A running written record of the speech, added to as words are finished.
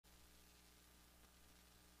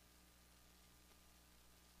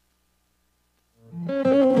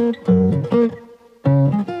Welcome.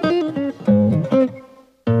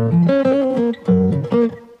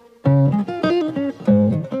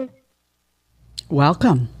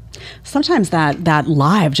 Sometimes that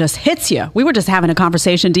live just hits you. We were just having a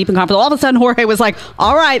conversation, deep in conversation. All of a sudden, Jorge was like,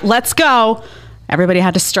 all right, let's go. Everybody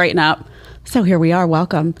had to straighten up. So here we are.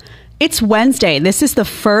 Welcome. It's Wednesday. This is the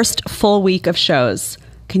first full week of shows.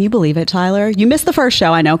 Can you believe it, Tyler? You missed the first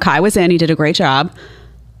show. I know Kai was in. He did a great job.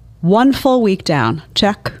 One full week down.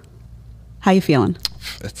 Check. How you feeling?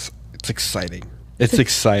 It's exciting. It's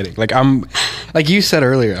exciting. Like you said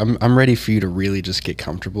earlier, I'm ready for you to really just get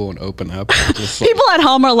comfortable and open up. People at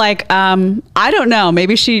home are like, I don't know.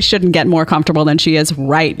 Maybe she shouldn't get more comfortable than she is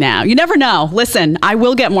right now. You never know. Listen, I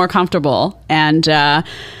will get more comfortable. And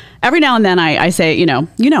every now and then I say, you know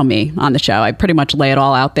me on the show. I pretty much lay it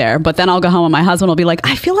all out there. But then I'll go home and my husband will be like,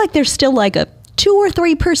 I feel like there's still like a 2 or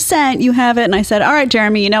 3% you have it. And I said, all right,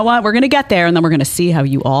 Jeremy, you know what? We're going to get there. And then we're going to see how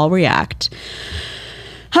you all react.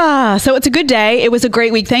 So it's a good day. It was a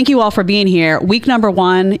great week. Thank you all for being here. Week number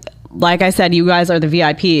 1, like I said, you guys are the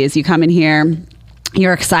VIPs. You come in here,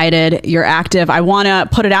 you're excited, you're active. I want to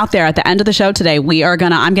put it out there at the end of the show today. I'm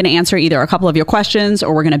going to answer either a couple of your questions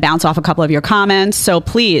or we're going to bounce off a couple of your comments. So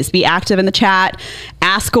please be active in the chat.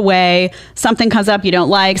 Ask away. Something comes up you don't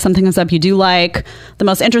like, something comes up you do like. The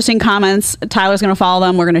most interesting comments, Tyler's going to follow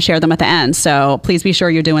them. We're going to share them at the end. So please be sure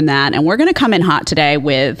you're doing that. And we're going to come in hot today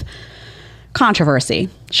with controversy.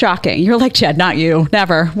 Shocking. You're like, Jed, not you.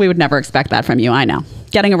 Never. We would never expect that from you. I know.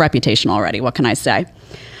 Getting a reputation already. What can I say?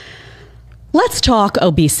 Let's talk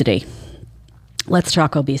obesity. Let's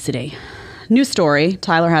talk obesity. New story.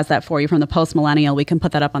 Tyler has that for you from the Post Millennial. We can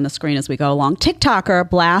put that up on the screen as we go along. TikToker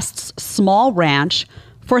blasts small ranch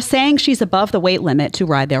for saying she's above the weight limit to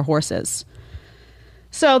ride their horses.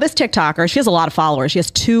 So this TikToker, she has a lot of followers. She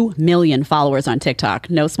has 2 million followers on TikTok.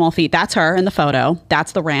 No small feat. That's her in the photo.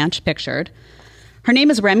 That's the ranch pictured. Her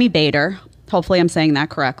name is Remy Bader. Hopefully I'm saying that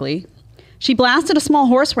correctly. She blasted a small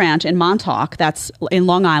horse ranch in Montauk, that's in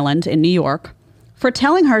Long Island in New York, for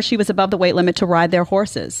telling her she was above the weight limit to ride their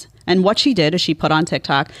horses. And what she did is she put on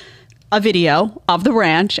TikTok a video of the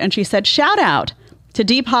ranch and she said, shout out to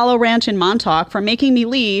Deep Hollow Ranch in Montauk for making me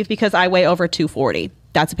leave because I weigh over 240.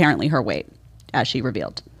 That's apparently her weight, as she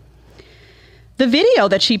revealed. The video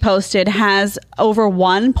that she posted has over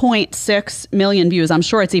 1.6 million views. I'm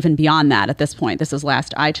sure it's even beyond that at this point. This is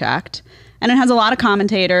last I checked. And it has a lot of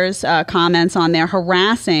commentators, comments on there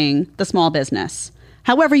harassing the small business.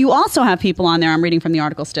 However, you also have people on there, I'm reading from the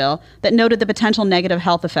article still, that noted the potential negative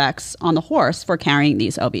health effects on the horse for carrying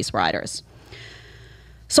these obese riders.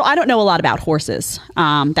 So I don't know a lot about horses.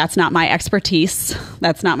 That's not my expertise.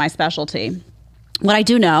 That's not my specialty. What I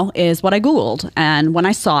do know is what I Googled. And when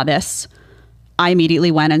I saw this, I immediately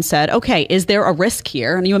went and said, okay, is there a risk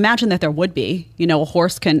here? And you imagine that there would be. You know, a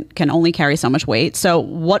horse can only carry so much weight. So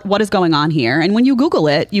what is going on here? And when you Google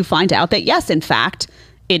it, you find out that, yes, in fact,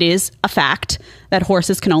 it is a fact that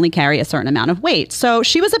horses can only carry a certain amount of weight. So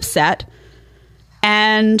she was upset.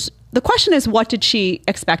 And the question is, what did she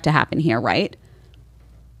expect to happen here, right?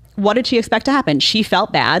 What did she expect to happen? She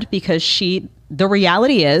felt bad because the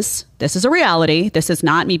reality is, this is a reality. This is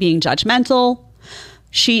not me being judgmental.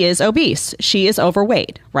 She is obese. She is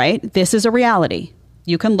overweight, right? This is a reality.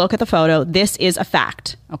 You can look at the photo. This is a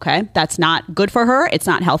fact, okay? That's not good for her. It's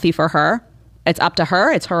not healthy for her. It's up to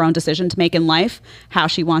her. It's her own decision to make in life, how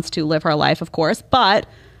she wants to live her life, of course. But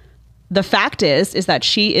the fact is that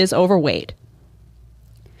she is overweight.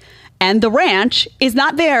 And the ranch is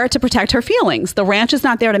not there to protect her feelings. The ranch is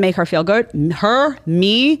not there to make her feel good. Her,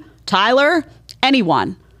 me, Tyler,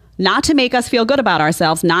 anyone. Not to make us feel good about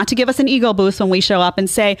ourselves, not to give us an ego boost when we show up and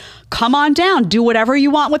say, come on down, do whatever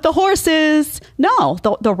you want with the horses. No,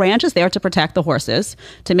 the ranch is there to protect the horses,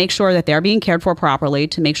 to make sure that they're being cared for properly,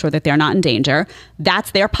 to make sure that they're not in danger.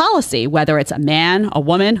 That's their policy, whether it's a man, a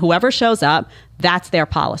woman, whoever shows up, that's their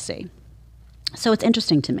policy. So it's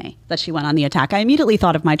interesting to me that she went on the attack. I immediately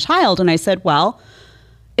thought of my child and I said, well,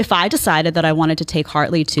 if I decided that I wanted to take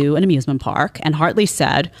Hartley to an amusement park and Hartley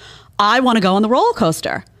said, I want to go on the roller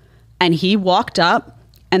coaster. And he walked up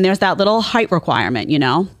and there's that little height requirement, you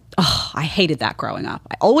know. Oh, I hated that growing up.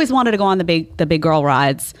 I always wanted to go on the big girl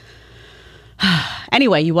rides.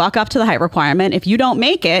 Anyway, you walk up to the height requirement. If you don't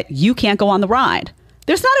make it, you can't go on the ride.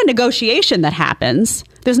 There's not a negotiation that happens.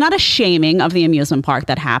 There's not a shaming of the amusement park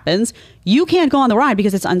that happens. You can't go on the ride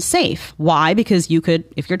because it's unsafe. Why? Because you could,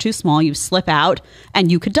 if you're too small, you slip out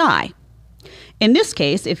and you could die. In this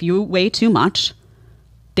case, if you weigh too much,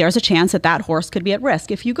 there's a chance that that horse could be at risk.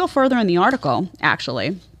 If you go further in the article,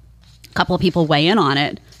 actually, a couple of people weigh in on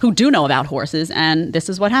it. who do know about horses, and this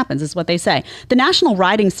is what happens. This is what they say. The National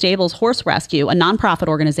Riding Stables Horse Rescue, a nonprofit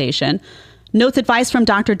organization, notes advice from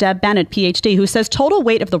Dr. Deb Bennett, PhD, who says total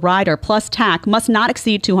weight of the rider plus tack must not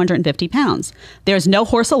exceed 250 pounds. There's no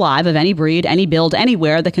horse alive of any breed, any build,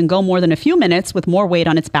 anywhere that can go more than a few minutes with more weight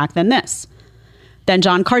on its back than this. Then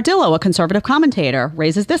John Cardillo, a conservative commentator,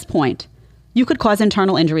 raises this point. You could cause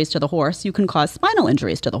internal injuries to the horse. You can cause spinal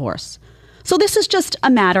injuries to the horse. So this is just a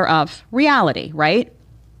matter of reality, right?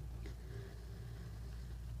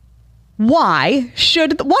 What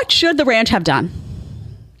should the ranch have done?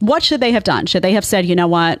 What should they have done? Should they have said, you know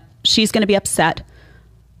what, she's going to be upset,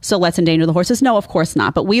 so let's endanger the horses? No, of course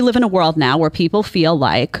not. But we live in a world now where people feel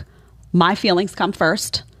like my feelings come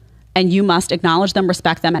first, and you must acknowledge them,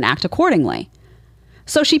 respect them, and act accordingly.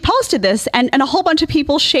 So she posted this, and a whole bunch of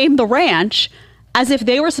people shamed the ranch as if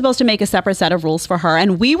they were supposed to make a separate set of rules for her,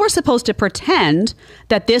 and we were supposed to pretend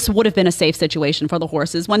that this would have been a safe situation for the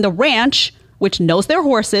horses when the ranch, which knows their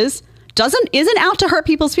horses, isn't out to hurt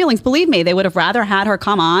people's feelings. Believe me, they would have rather had her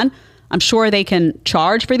come on. I'm sure they can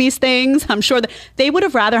charge for these things. I'm sure that they would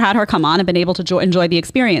have rather had her come on and been able to enjoy the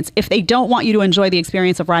experience. If they don't want you to enjoy the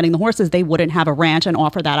experience of riding the horses, they wouldn't have a ranch and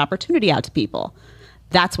offer that opportunity out to people.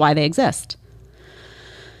 That's why they exist.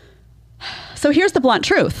 So here's the blunt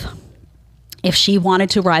truth. If she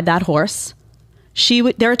wanted to ride that horse,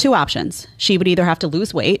 there are two options. She would either have to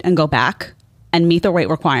lose weight and go back and meet the weight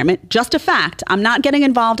requirement. Just a fact. I'm not getting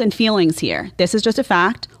involved in feelings here. This is just a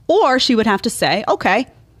fact. Or she would have to say, okay,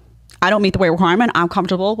 I don't meet the weight requirement. I'm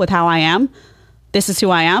comfortable with how I am. This is who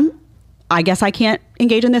I am. I guess I can't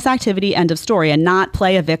engage in this activity. End of story. And not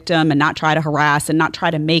play a victim and not try to harass and not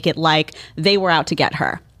try to make it like they were out to get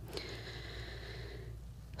her.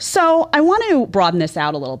 So I want to broaden this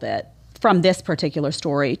out a little bit from this particular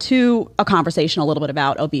story to a conversation a little bit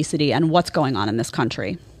about obesity and what's going on in this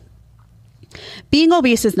country. Being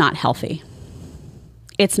obese is not healthy.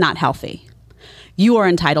 It's not healthy. You are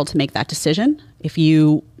entitled to make that decision. If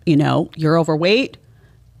you're overweight,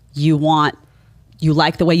 you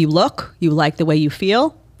like the way you look, you like the way you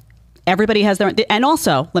feel. Everybody has their, and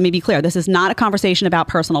also, let me be clear, this is not a conversation about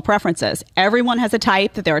personal preferences. Everyone has a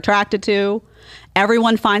type that they're attracted to.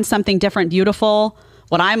 Everyone finds something different beautiful.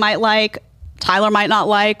 What I might like, Tyler might not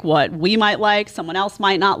like, what we might like, someone else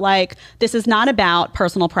might not like. This is not about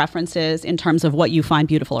personal preferences in terms of what you find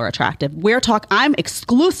beautiful or attractive. I'm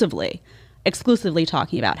exclusively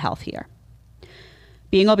talking about health here.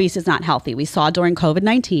 Being obese is not healthy. We saw during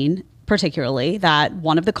COVID-19, particularly, that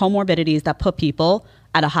one of the comorbidities that put people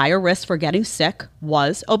at a higher risk for getting sick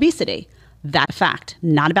was obesity. That fact,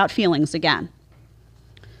 not about feelings again.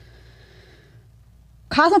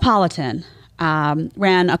 Cosmopolitan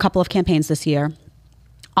ran a couple of campaigns this year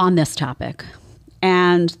on this topic,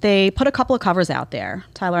 and they put a couple of covers out there.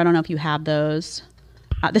 Tyler, I don't know if you have those.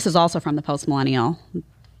 This is also from the Post Millennial,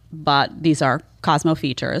 but these are Cosmo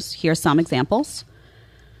features. Here's some examples.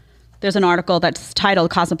 There's an article that's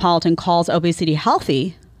titled "Cosmopolitan Calls Obesity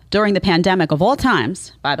Healthy During the Pandemic of All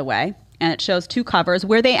Times," by the way, and it shows two covers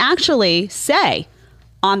where they actually say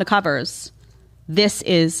on the covers, this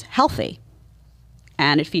is healthy.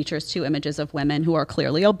 And it features two images of women who are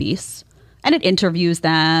clearly obese. And it interviews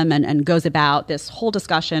them and goes about this whole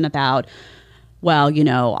discussion about, well,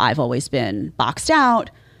 I've always been boxed out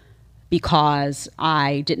because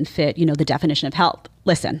I didn't fit, the definition of health.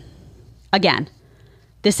 Listen, again,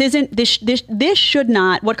 this should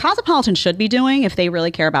not, what Cosmopolitan should be doing if they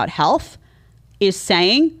really care about health is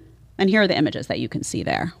saying, and here are the images that you can see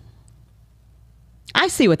there. I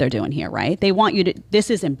see what they're doing here, right? They want you to, this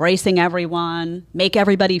is embracing everyone, make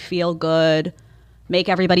everybody feel good, make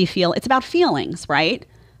everybody feel, it's about feelings, right?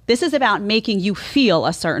 This is about making you feel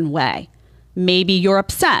a certain way. Maybe you're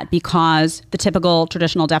upset because the typical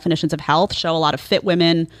traditional definitions of health show a lot of fit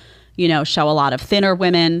women, show a lot of thinner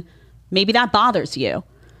women. Maybe that bothers you.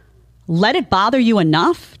 Let it bother you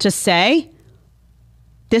enough to say,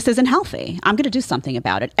 this isn't healthy. I'm going to do something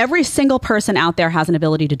about it. Every single person out there has an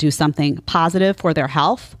ability to do something positive for their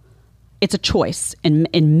health. It's a choice in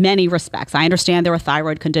many respects. I understand there are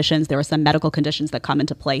thyroid conditions. There are some medical conditions that come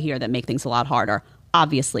into play here that make things a lot harder.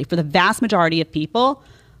 Obviously, for the vast majority of people,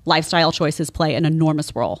 lifestyle choices play an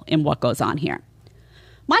enormous role in what goes on here.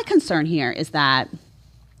 My concern here is that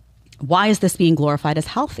why is this being glorified as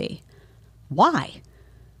healthy? Why?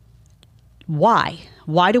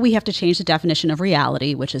 Why do we have to change the definition of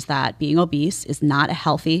reality, which is that being obese is not a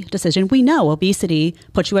healthy decision? We know obesity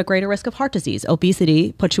puts you at greater risk of heart disease.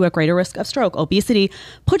 Obesity puts you at greater risk of stroke. Obesity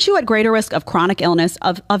puts you at greater risk of chronic illness,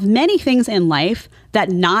 of many things in life that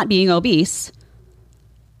not being obese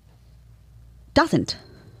doesn't.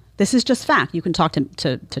 This is just fact. You can talk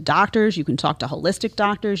to doctors. You can talk to holistic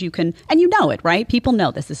doctors. And you know it, right? People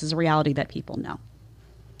know this. This is a reality that people know.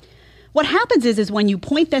 What happens is when you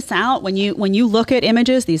point this out, when you look at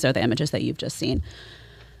images, these are the images that you've just seen.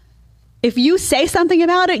 If you say something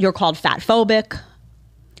about it, you're called fat phobic.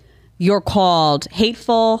 You're called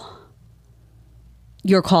hateful.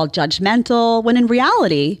 You're called judgmental. When in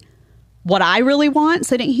reality, what I really want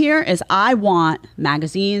sitting here is I want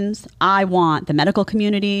magazines. I want the medical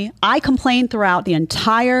community. I complained throughout the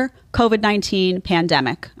entire COVID-19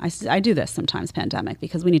 pandemic. I do this sometimes, pandemic,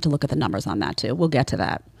 because we need to look at the numbers on that too. We'll get to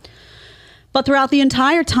that. But throughout the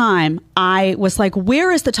entire time, I was like,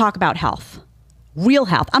 where is the talk about health? Real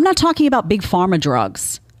health. I'm not talking about big pharma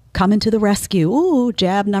drugs. Coming to the rescue. Ooh,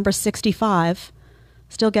 jab number 65.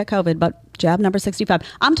 Still get COVID, but jab number 65.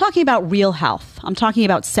 I'm talking about real health. I'm talking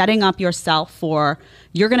about setting up yourself for,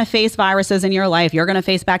 you're going to face viruses in your life. You're going to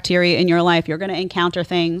face bacteria in your life. You're going to encounter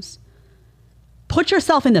things. Put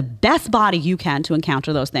yourself in the best body you can to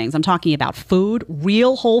encounter those things. I'm talking about food,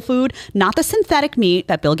 real whole food, not the synthetic meat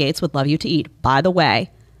that Bill Gates would love you to eat, by the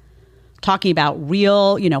way. Talking about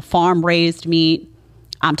real, farm-raised meat.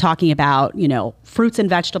 I'm talking about, fruits and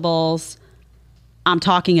vegetables. I'm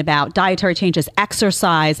talking about dietary changes,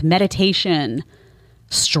 exercise, meditation,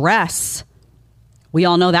 stress. We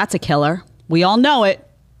all know that's a killer. We all know it,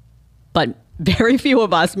 but very few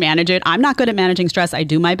of us manage it. I'm not good at managing stress. I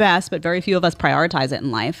do my best, but very few of us prioritize it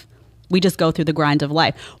in life. We just go through the grind of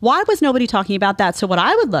life. Why was nobody talking about that? So what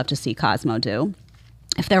I would love to see Cosmo do,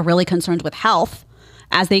 if they're really concerned with health,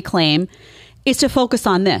 as they claim, is to focus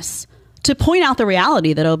on this. To point out the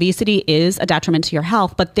reality that obesity is a detriment to your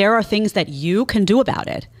health, but there are things that you can do about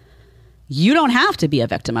it. You don't have to be a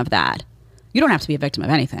victim of that. You don't have to be a victim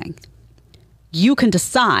of anything. You can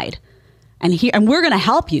decide. And we're going to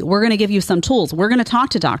help you. We're going to give you some tools. We're going to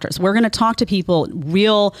talk to doctors. We're going to talk to people,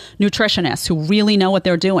 real nutritionists who really know what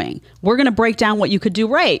they're doing. We're going to break down what you could do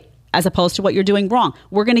right as opposed to what you're doing wrong.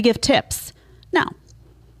 We're going to give tips. No,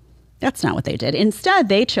 that's not what they did. Instead,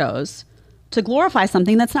 they chose to glorify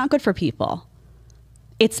something that's not good for people.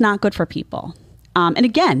 It's not good for people. And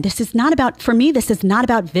again, this is not about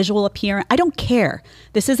visual appearance. I don't care.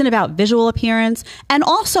 This isn't about visual appearance. And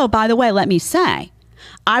also, by the way, let me say,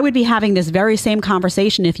 I would be having this very same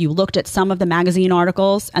conversation if you looked at some of the magazine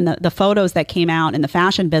articles and the photos that came out in the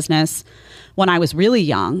fashion business when I was really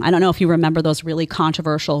young. I don't know if you remember those really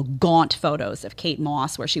controversial, gaunt photos of Kate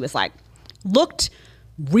Moss where she was looked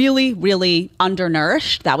really, really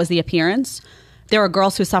undernourished. That was the appearance. There are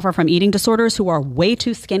girls who suffer from eating disorders who are way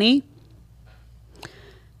too skinny.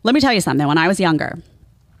 Let me tell you something. When I was younger,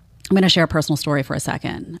 I'm going to share a personal story for a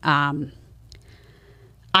second. I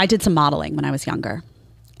did some modeling when I was younger.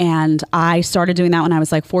 And I started doing that when I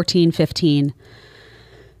was 14, 15.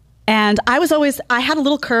 And I had a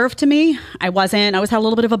little curve to me. I always had a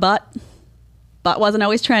little bit of a butt. Butt wasn't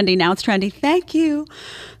always trendy. Now it's trendy. Thank you.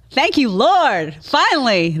 Thank you, Lord.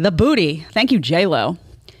 Finally, the booty. Thank you, J-Lo.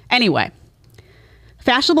 Anyway,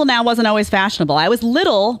 fashionable now wasn't always fashionable. I was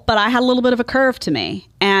little, but I had a little bit of a curve to me.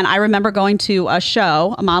 And I remember going to a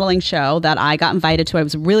modeling show that I got invited to. I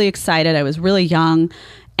was really excited. I was really young.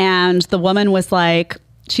 And the woman was like,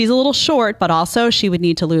 she's a little short, but also she would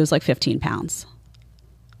need to lose 15 pounds.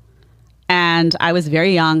 And I was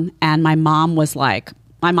very young. And my mom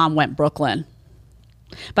went Brooklyn.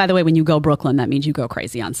 By the way, when you go Brooklyn, that means you go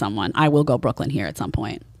crazy on someone. I will go Brooklyn here at some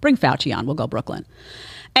point. Bring Fauci on. We'll go Brooklyn.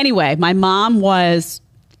 Anyway, my mom was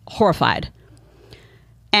horrified.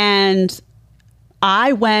 And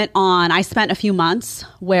I spent a few months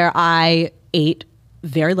where I ate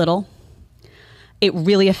very little. It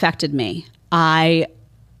really affected me. I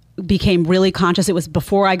became really conscious. It was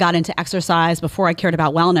before I got into exercise, before I cared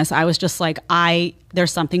about wellness. I was just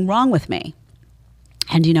there's something wrong with me.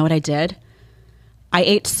 And you know what I did? I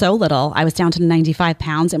ate so little. I was down to 95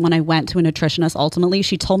 pounds. And when I went to a nutritionist, ultimately,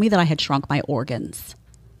 she told me that I had shrunk my organs.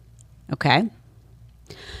 Okay?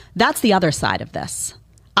 That's the other side of this.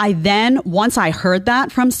 Once I heard that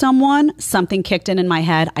from someone, something kicked in my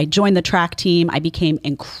head. I joined the track team. I became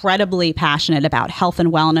incredibly passionate about health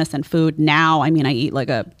and wellness and food. Now, I eat like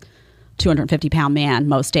a 250-pound man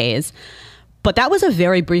most days. But that was a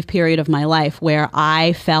very brief period of my life where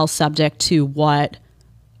I fell subject to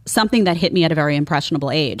something that hit me at a very impressionable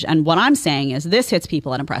age. And what I'm saying is this hits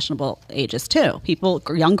people at impressionable ages too.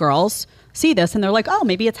 Young girls see this and they're like, oh,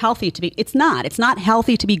 maybe it's healthy to be. It's not. It's not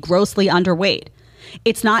healthy to be grossly underweight.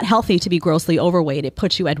 It's not healthy to be grossly overweight. It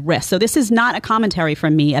puts you at risk. So this is not a commentary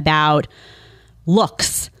from me about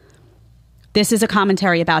looks. This is a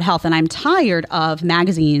commentary about health. And I'm tired of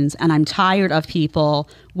magazines and I'm tired of people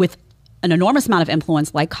with an enormous amount of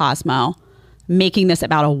influence like Cosmo making this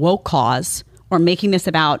about a woke cause or making this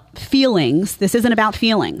about feelings. This isn't about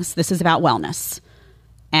feelings. This is about wellness.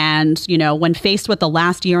 And, you know, when faced with the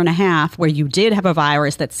last year and a half where you did have a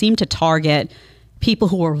virus that seemed to target people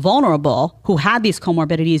who were vulnerable, who had these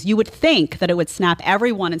comorbidities, you would think that it would snap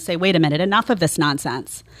everyone and say, wait a minute, enough of this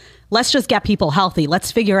nonsense. Let's just get people healthy.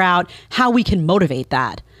 Let's figure out how we can motivate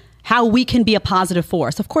that, how we can be a positive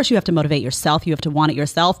force. Of course, you have to motivate yourself. You have to want it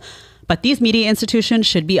yourself. But these media institutions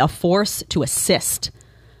should be a force to assist,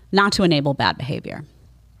 not to enable bad behavior.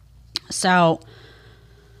 So,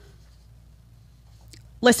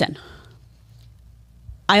 listen,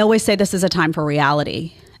 I always say this is a time for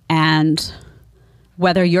reality. And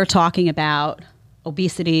whether you're talking about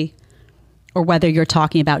obesity or whether you're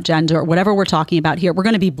talking about gender or whatever we're talking about here, we're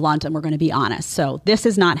going to be blunt and we're going to be honest. So this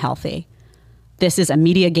is not healthy. This is a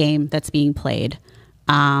media game that's being played.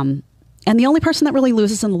 And the only person that really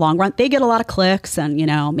loses in the long run, they get a lot of clicks and, you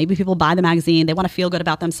know, maybe people buy the magazine. They want to feel good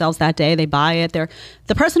about themselves that day. They buy it.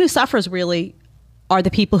 The person who suffers really are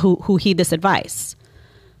the people who heed this advice.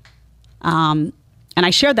 And I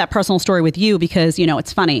shared that personal story with you because, you know,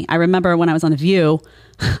 it's funny. I remember when I was on The View,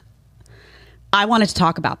 I wanted to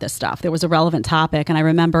talk about this stuff. There was a relevant topic. And I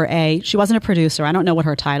remember she wasn't a producer. I don't know what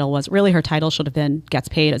her title was. Really, her title should have been gets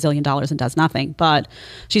paid $1 zillion and does nothing. But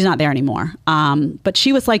she's not there anymore. But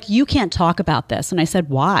she was like, you can't talk about this. And I said,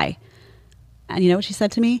 why? And you know what she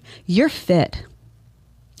said to me? You're fit.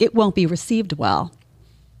 It won't be received well.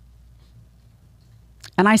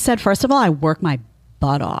 And I said, first of all, I work my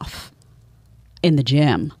butt off in the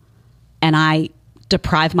gym and I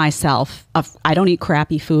deprive myself of, I don't eat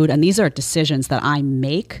crappy food. And these are decisions that I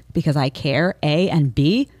make because I care, A, and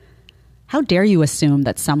B, how dare you assume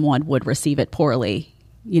that someone would receive it poorly,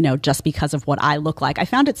 you know, just because of what I look like. I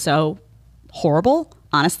found it so horrible,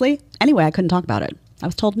 honestly. Anyway, I couldn't talk about it. I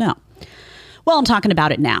was told no. Well, I'm talking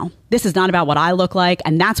about it now. This is not about what I look like.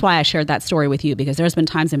 And that's why I shared that story with you, because there's been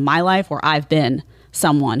times in my life where I've been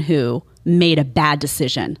someone who made a bad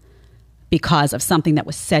decision because of something that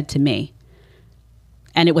was said to me.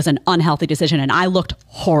 And it was an unhealthy decision. And I looked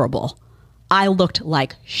horrible. I looked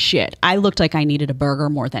like shit. I looked like I needed a burger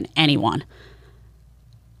more than anyone.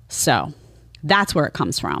 So that's where it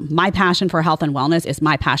comes from. My passion for health and wellness is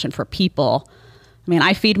my passion for people. I mean,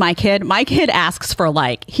 I feed my kid. My kid asks for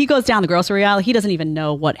he goes down the grocery aisle. He doesn't even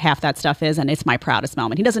know what half that stuff is. And it's my proudest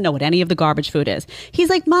moment. He doesn't know what any of the garbage food is. He's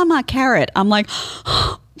like, Mama, carrot. I'm like,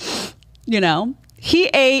 you know. He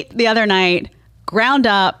ate the other night ground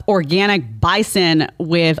up organic bison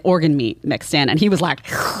with organ meat mixed in. And he was like,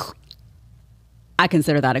 I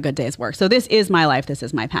consider that a good day's work. So this is my life. This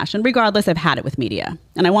is my passion. Regardless, I've had it with media.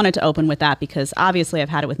 And I wanted to open with that because obviously I've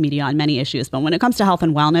had it with media on many issues. But when it comes to health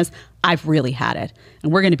and wellness, I've really had it.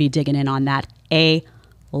 And we're going to be digging in on that a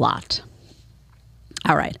lot.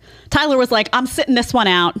 All right. Tyler was like, I'm sitting this one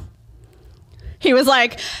out. He was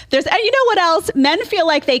like, and you know what else? Men feel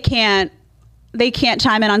like they can't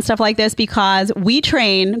chime in on stuff like this because we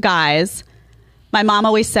train guys. My mom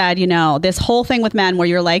always said, you know, this whole thing with men where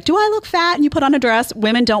you're like, do I look fat? And you put on a dress.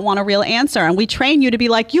 Women don't want a real answer. And we train you to be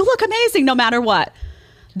like, you look amazing no matter what.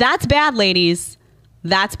 That's bad, ladies.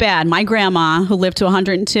 That's bad. My grandma, who lived to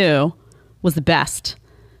 102, was the best.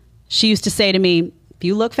 She used to say to me, if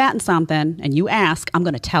you look fat in something and you ask, I'm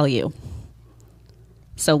going to tell you.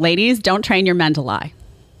 So ladies, don't train your men to lie.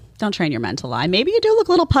 Don't train your men to lie. Maybe you do look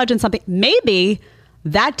a little pudge in something. Maybe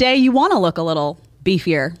that day you want to look a little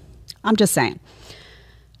beefier. I'm just saying.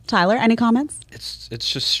 Tyler, any comments? It's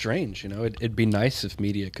just strange, you know. It'd be nice if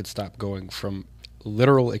media could stop going from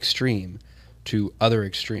literal extreme to other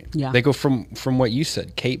extreme. Yeah. They go from what you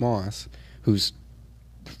said, Kate Moss, who's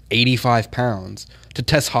 85 pounds, to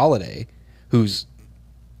Tess Holliday, who's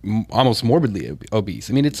almost morbidly obese.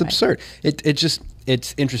 I mean, it's absurd.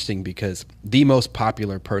 It's interesting because the most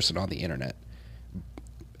popular person on the internet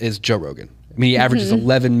is Joe Rogan. I mean, he averages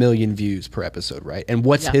 11 million views per episode, right? And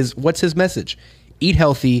what's his message? Eat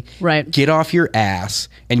healthy, right? Get off your ass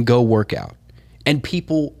and go work out. And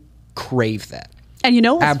people crave that. And you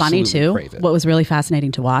know what's funny too? Crave it. What was really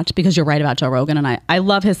fascinating to watch, because you're right about Joe Rogan, and I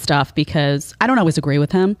love his stuff because I don't always agree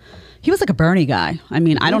with him. He was like a Bernie guy. I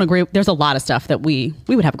mean, I don't agree. There's a lot of stuff that we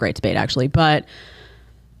would have a great debate actually. But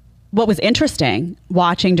what was interesting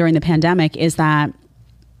watching during the pandemic is that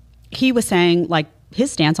he was saying like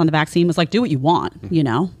his stance on the vaccine was like, do what you want, you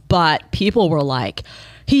know, but people were like,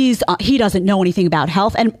 he doesn't know anything about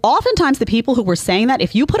health. And oftentimes the people who were saying that,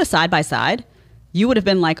 if you put a side by side, you would have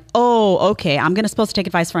been like, oh, okay, I'm supposed to take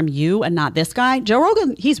advice from you and not this guy. Joe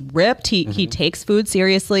Rogan, he's ripped. He takes food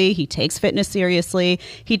seriously. He takes fitness seriously.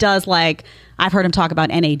 He does I've heard him talk about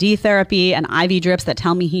NAD therapy and IV drips that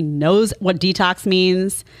tell me he knows what detox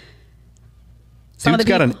means. Some Dude's of the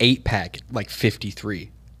got people, an 8-pack, like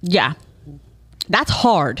 53. yeah, that's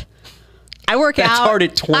hard. I work That's out. hard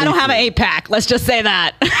at 23. I don't have an 8-pack. Let's just say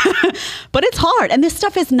that. But it's hard. And this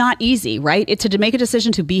stuff is not easy, right? To make a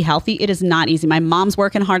decision to be healthy, it is not easy. My mom's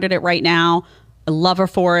working hard at it right now. I love her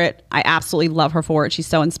for it. I absolutely love her for it. She's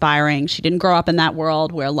so inspiring. She didn't grow up in that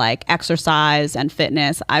world where like exercise and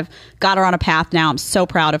fitness. I've got her on a path now. I'm so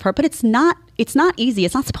proud of her. But it's not easy.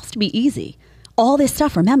 It's not supposed to be easy. All this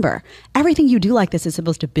stuff, remember, everything you do like this is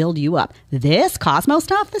supposed to build you up. This Cosmo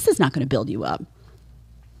stuff, this is not going to build you up.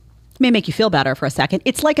 May make you feel better for a second.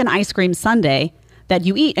 It's like an ice cream sundae that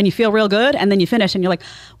you eat and you feel real good, and then you finish and you're like,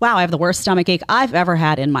 wow, I have the worst stomach ache I've ever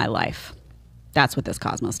had in my life. That's what this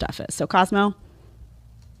Cosmo stuff is. So Cosmo,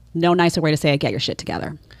 no nicer way to say it, get your shit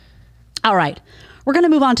together. All right, we're going to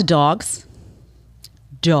move on to dogs.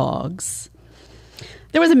 Dogs.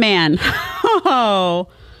 There was a man. Oh,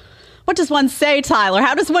 what does one say, Tyler?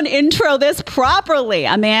 How does one intro this properly?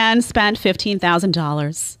 A man spent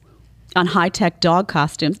 $15,000 on high-tech dog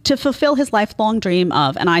costumes to fulfill his lifelong dream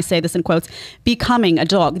of, and I say this in quotes, becoming a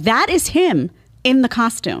dog. That is him in the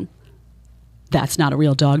costume. That's not a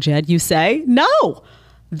real dog, Jed, you say? No,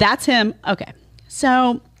 that's him. Okay,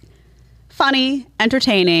 so funny,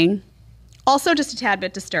 entertaining, also just a tad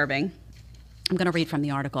bit disturbing. I'm going to read from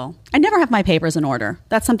the article. I never have my papers in order.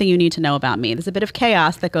 That's something you need to know about me. There's a bit of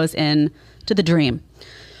chaos that goes in to the dream.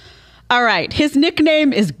 All right, his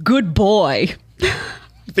nickname is Good Boy.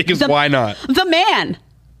 Because why not? The man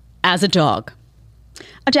as a dog.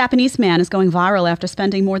 A Japanese man is going viral after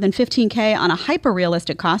spending more than $15,000 on a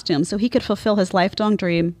hyper-realistic costume so he could fulfill his lifelong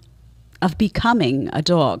dream of becoming a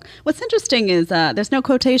dog. What's interesting is there's no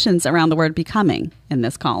quotations around the word becoming in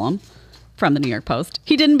this column from the New York Post.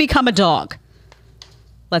 He didn't become a dog.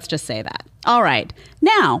 Let's just say that. All right.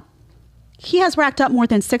 Now, he has racked up more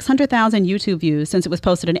than 600,000 YouTube views since it was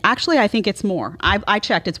posted. And actually, I think it's more. I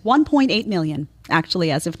checked. It's 1.8 million, actually,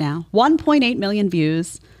 as of now. 1.8 million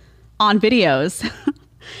views on videos.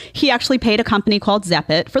 He actually paid a company called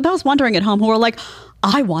Zeppet. For those wondering at home who are like,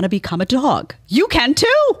 I want to become a dog. You can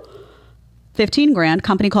too. 15 grand,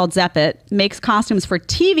 company called Zeppet, makes costumes for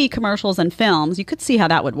TV commercials and films. You could see how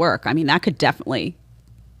that would work. I mean, that could definitely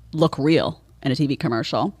look real in a TV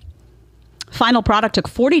commercial. Final product took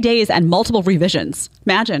 40 days and multiple revisions.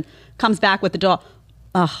 Imagine, comes back with the dog.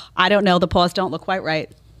 Ugh, I don't know. The paws don't look quite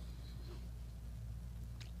right.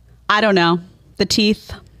 I don't know. The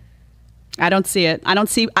teeth, I don't see it. I don't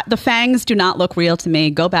see, the fangs do not look real to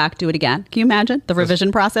me. Go back, do it again. Can you imagine the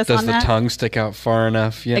revision process on that? Does the tongue stick out far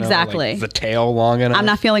enough? You know, exactly. Like the tail long enough? I'm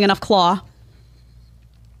not feeling enough claw.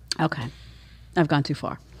 Okay. I've gone too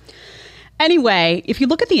far. Anyway, if you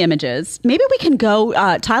look at the images, maybe we can go,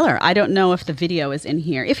 Tyler, I don't know if the video is in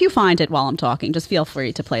here. If you find it while I'm talking, just feel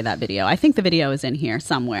free to play that video. I think the video is in here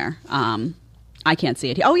somewhere. I can't see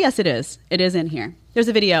it. Oh, yes, it is. It is in here. There's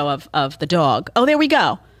a video of the dog. Oh, there we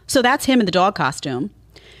go. So that's him in the dog costume.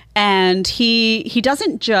 And he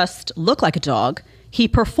doesn't just look like a dog. He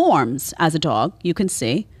performs as a dog. You can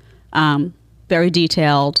see. Very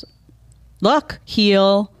detailed look,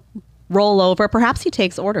 heel, roll over. Perhaps he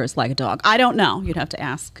takes orders like a dog. I don't know. You'd have to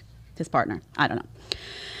ask his partner. I don't know.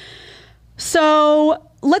 So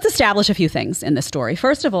let's establish a few things in this story.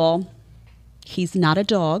 First of all, he's not a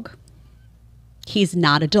dog. He's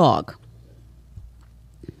not a dog.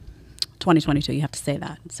 2022, you have to say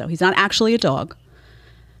that. So he's not actually a dog.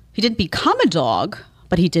 He didn't become a dog,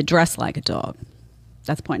 but he did dress like a dog.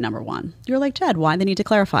 That's point number one. You're like, Jed, why they need to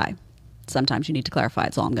clarify? Sometimes you need to clarify.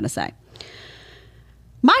 That's all I'm going to say.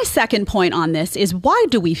 My second point on this is, why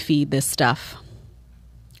do we feed this stuff?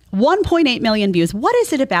 1.8 million views. What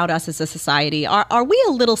is it about us as a society? Are we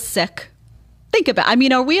a little sick? Think about it. I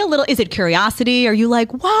mean, are we a little, is it curiosity? Are you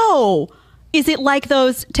like, whoa? Is it like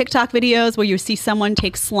those TikTok videos where you see someone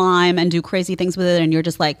take slime and do crazy things with it and you're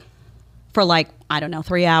just like, for like, I don't know,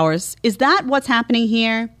 3 hours? Is that what's happening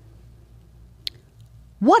here?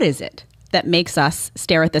 What is it that makes us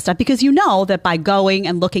stare at this stuff? Because you know that by going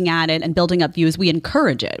and looking at it and building up views, we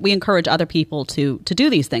encourage it. We encourage other people to do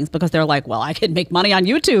these things because they're like, well, I can make money on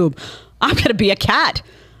YouTube. I'm going to be a cat.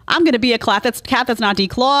 I'm going to be a cat that's not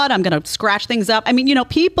declawed. I'm going to scratch things up. I mean, you know,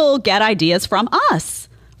 people get ideas from us,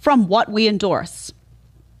 from what we endorse.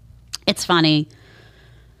 It's funny.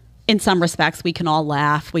 In some respects, we can all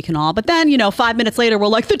laugh. We can all, but then, you know, 5 minutes later, we're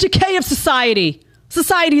like, the decay of society.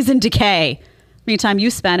 Society is in decay. Meantime, you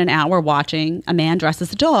spend an hour watching a man dressed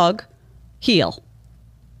as a dog heel.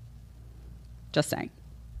 Just saying.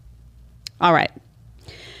 All right.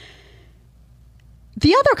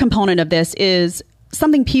 The other component of this is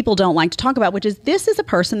something people don't like to talk about, which is this is a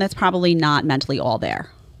person that's probably not mentally all there,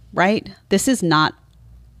 right? This is not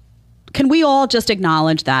can we all just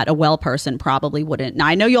acknowledge that a well person probably wouldn't? Now,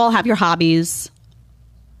 I know you all have your hobbies.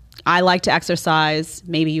 I like to exercise.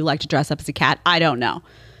 Maybe you like to dress up as a cat. I don't know.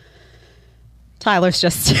 Tyler's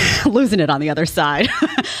just losing it on the other side.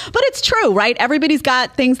 But it's true, right? Everybody's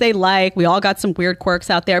got things they like. We all got some weird quirks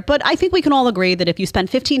out there. But I think we can all agree that if you spend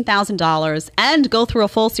 $15,000 and go through a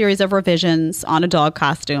full series of revisions on a dog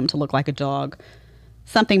costume to look like a dog,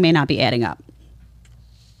 something may not be adding up.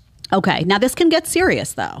 Okay, now this can get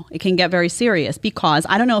serious, though. It can get very serious because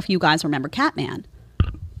I don't know if you guys remember Catman.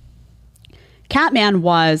 Catman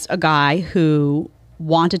was a guy who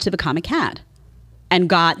wanted to become a cat and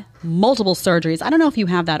got multiple surgeries. I don't know if you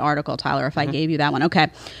have that article, Tyler, if I gave you that one. Okay.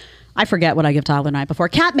 I forget what I give Tyler the night before.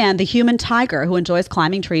 Catman, the human tiger who enjoys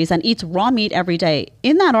climbing trees and eats raw meat every day.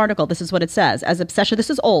 In that article, this is what it says. As obsession, this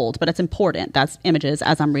is old, but it's important. That's images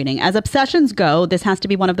as I'm reading. As obsessions go, this has to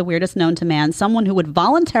be one of the weirdest known to man. Someone who would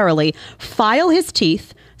voluntarily file his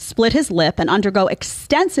teeth, split his lip, and undergo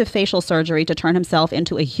extensive facial surgery to turn himself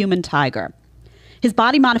into a human tiger. His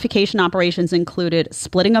body modification operations included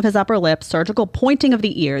splitting of his upper lip, surgical pointing of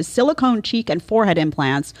the ears, silicone cheek and forehead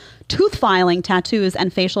implants, tooth filing, tattoos,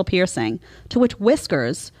 and facial piercing, to which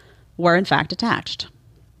whiskers were in fact attached.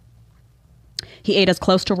 He ate as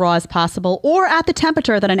close to raw as possible or at the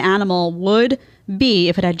temperature that an animal would be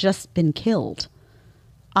if it had just been killed.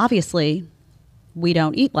 Obviously, we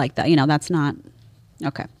don't eat like that. That's not...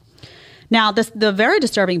 Okay. Now, the very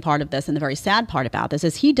disturbing part of this and the very sad part about this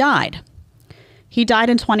is he died. He died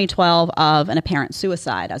in 2012 of an apparent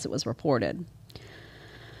suicide, as it was reported.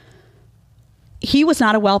 He was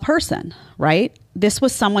not a well person, right? This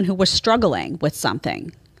was someone who was struggling with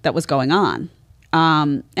something that was going on.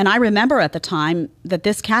 And I remember at the time that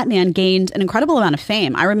this Catman gained an incredible amount of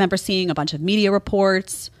fame. I remember seeing a bunch of media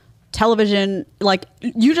reports, television,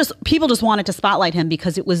 people just wanted to spotlight him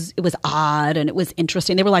because it was odd and it was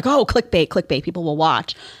interesting. They were like, oh, clickbait, people will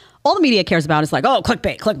watch. All the media cares about is like, oh,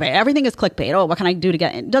 clickbait. Everything is clickbait. Oh, what can I do to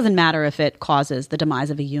get it? It doesn't matter if it causes the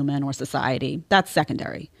demise of a human or society. That's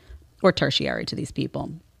secondary or tertiary to these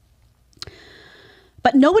people.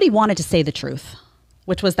 But nobody wanted to say the truth,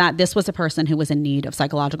 which was that this was a person who was in need of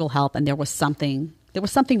psychological help and there was something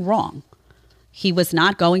wrong. He was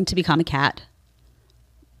not going to become a cat.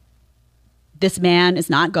 This man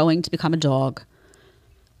is not going to become a dog.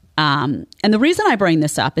 And the reason I bring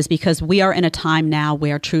this up is because we are in a time now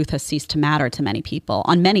where truth has ceased to matter to many people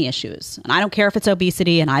on many issues. And I don't care if it's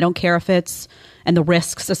obesity, and I don't care if it's and the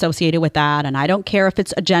risks associated with that. And I don't care if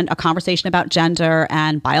it's a conversation about gender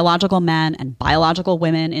and biological men and biological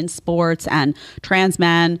women in sports and trans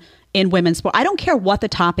men in women's sport. I don't care what the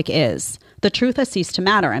topic is. The truth has ceased to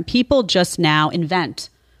matter. And people just now invent.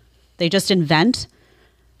 They just invent.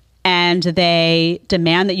 And they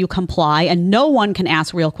demand that you comply, and no one can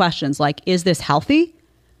ask real questions like, is this healthy?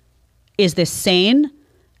 Is this sane?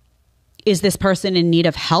 Is this person in need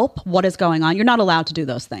of help? What is going on? You're not allowed to do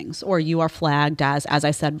those things, or you are flagged as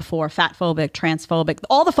I said before, fatphobic, transphobic,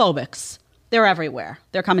 all the phobics. They're everywhere.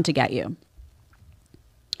 They're coming to get you.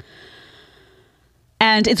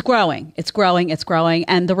 And it's growing.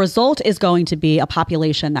 And the result is going to be a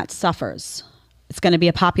population that suffers. It's going to be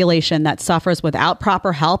a population that suffers without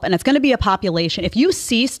proper help. And it's going to be a population, if you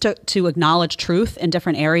cease to acknowledge truth in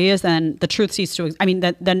different areas, then the truth ceases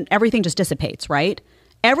to, then everything just dissipates, right?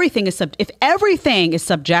 If everything is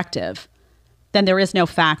subjective, then there is no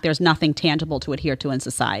fact, there's nothing tangible to adhere to in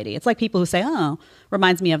society. It's like people who say, oh,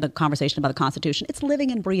 reminds me of the conversation about the Constitution. It's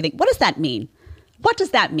living and breathing. What does that mean? What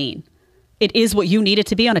does that mean? It is what you need it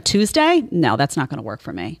to be on a Tuesday? No, that's not going to work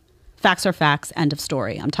for me. Facts are facts, end of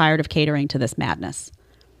story. I'm tired of catering to this madness.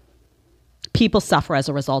 People suffer as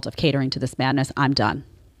a result of catering to this madness. I'm done.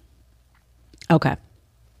 Okay.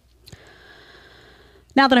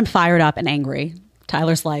 Now that I'm fired up and angry,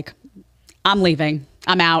 Tyler's like, I'm leaving.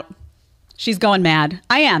 I'm out. She's going mad.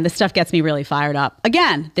 I am. This stuff gets me really fired up.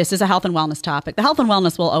 Again, this is a health and wellness topic. The health and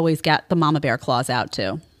wellness will always get the mama bear claws out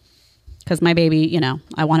too. Because my baby,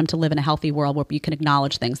 I want him to live in a healthy world where you can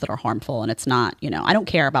acknowledge things that are harmful, and it's not, I don't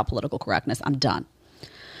care about political correctness. I'm done.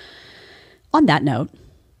 On that note,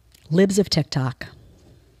 libs of TikTok.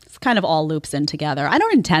 It's kind of all loops in together. I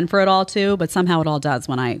don't intend for it all to, but somehow it all does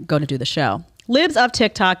when I go to do the show.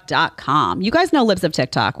 Libsoftiktok.com. You guys know Libs of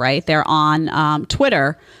TikTok, right? They're on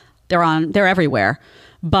Twitter. They're everywhere.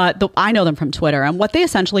 But I know them from Twitter. And what they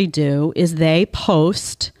essentially do is they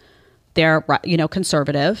post, they're,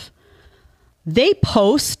 conservative. They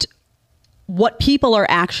post what people are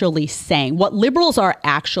actually saying, what liberals are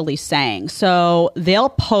actually saying. So they'll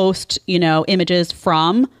post, images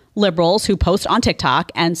from liberals who post on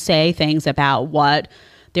TikTok and say things about what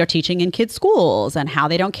they're teaching in kids' schools and how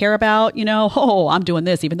they don't care about, oh, I'm doing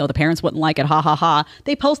this even though the parents wouldn't like it, ha ha ha.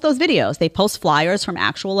 They post those videos. They post flyers from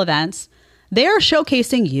actual events. They're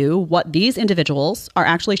showcasing you what these individuals are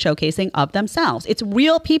actually showcasing of themselves. It's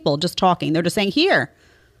real people just talking. They're just saying, here.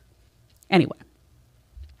 Anyway,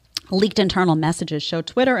 leaked internal messages show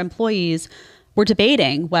Twitter employees were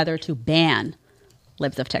debating whether to ban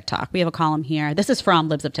Libs of TikTok. We have a column here. This is from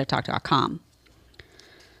libsoftiktok.com.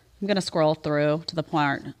 I'm going to scroll through to the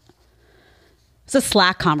part. It's a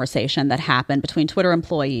Slack conversation that happened between Twitter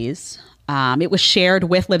employees. It was shared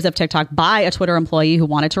with Libs of TikTok by a Twitter employee who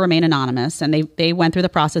wanted to remain anonymous, and they went through the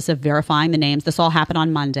process of verifying the names. This all happened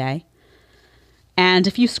on Monday. And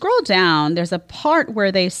if you scroll down, there's a part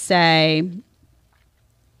where they say,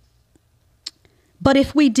 but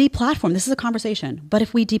if we deplatform, this is a conversation, but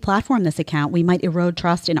if we deplatform this account, we might erode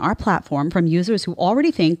trust in our platform from users who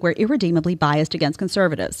already think we're irredeemably biased against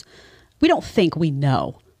conservatives. We don't think, we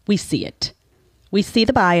know. We see it. We see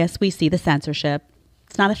the bias. We see the censorship.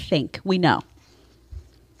 It's not a think. We know.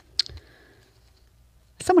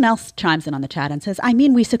 Someone else chimes in on the chat and says, I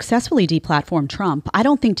mean, we successfully deplatformed Trump. I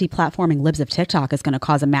don't think deplatforming Libs of TikTok is going to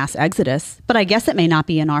cause a mass exodus, but I guess it may not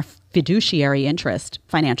be in our fiduciary interest,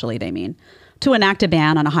 financially they mean, to enact a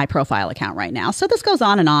ban on a high-profile account right now. So this goes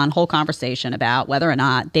on, whole conversation about whether or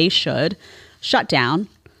not they should shut down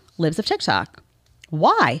Libs of TikTok.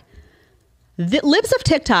 Why? The Libs of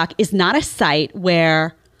TikTok is not a site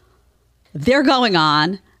where they're going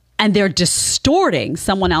on and they're distorting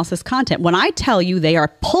someone else's content. When I tell you they are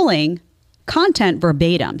pulling content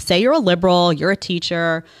verbatim, say you're a liberal, you're a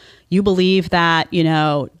teacher, you believe that,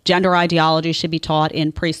 gender ideology should be taught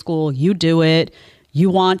in preschool, you do it. You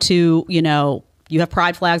want to, you have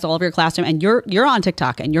pride flags all over your classroom and you're on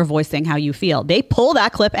TikTok and you're voicing how you feel. They pull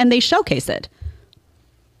that clip and they showcase it.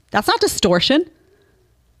 That's not distortion.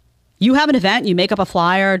 You have an event, you make up a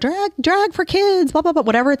flyer, drag for kids, blah, blah, blah,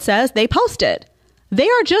 whatever it says, they post it. They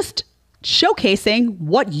are just showcasing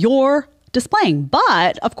what you're displaying.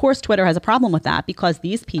 But of course, Twitter has a problem with that because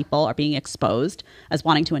these people are being exposed as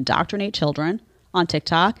wanting to indoctrinate children on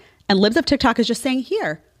TikTok. And Libs of TikTok is just saying,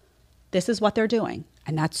 here, this is what they're doing.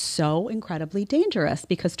 And that's so incredibly dangerous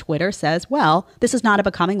because Twitter says, well, this is not a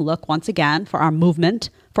becoming look once again for our movement,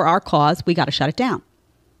 for our cause. We got to shut it down.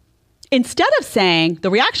 Instead of saying the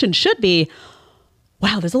reaction should be,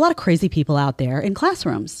 wow, there's a lot of crazy people out there in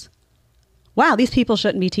classrooms. Wow, these people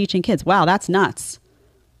shouldn't be teaching kids. Wow, that's nuts.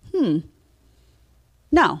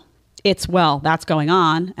 No, it's, well, that's going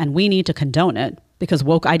on and we need to condone it because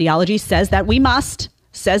woke ideology says that we must,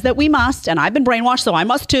 and I've been brainwashed, so I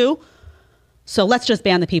must too. So let's just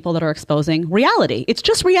ban the people that are exposing reality. It's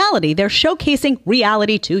just reality. They're showcasing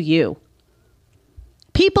reality to you.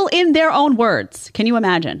 People in their own words. Can you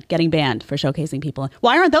imagine getting banned for showcasing people?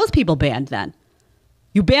 Why aren't those people banned then?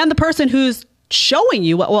 You ban the person who's showing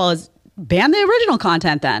you what ban the original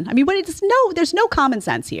content then. I mean, there's no common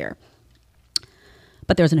sense here.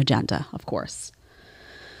 But there's an agenda, of course.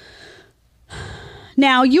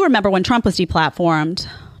 Now, you remember when Trump was deplatformed,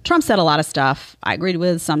 Trump said a lot of stuff I agreed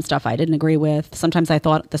with, some stuff I didn't agree with. Sometimes I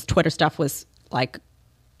thought this Twitter stuff was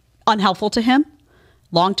unhelpful to him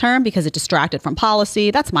long term because it distracted from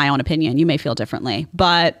policy. That's my own opinion. You may feel differently.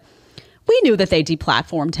 But we knew that they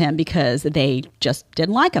deplatformed him because they just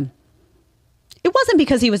didn't like him. It wasn't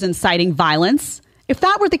because he was inciting violence. If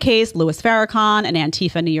that were the case, Louis Farrakhan and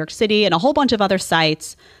Antifa New York City and a whole bunch of other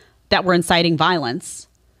sites that were inciting violence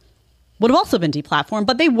would have also been deplatformed,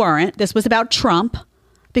 but they weren't. This was about Trump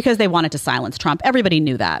because they wanted to silence Trump. Everybody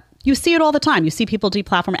knew that. You see it all the time. You see people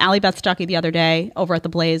deplatform. Allie Beth Stuckey the other day over at The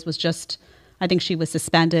Blaze was just, I think she was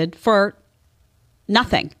suspended for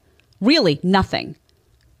nothing. Really nothing.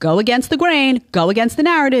 Go against the grain, go against the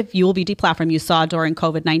narrative, you will be deplatformed. You saw during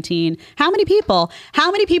COVID-19. How many people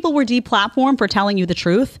were deplatformed for telling you the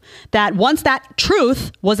truth? That once that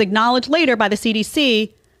truth was acknowledged later by the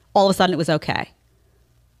CDC, all of a sudden it was okay.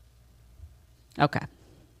 Okay.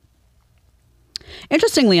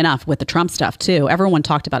 Interestingly enough, with the Trump stuff too, everyone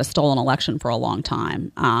talked about a stolen election for a long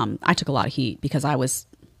time. I took a lot of heat because I was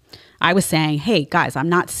saying, hey guys, I'm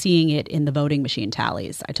not seeing it in the voting machine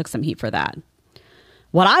tallies. I took some heat for that.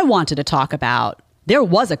 What I wanted to talk about, there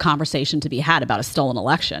was a conversation to be had about a stolen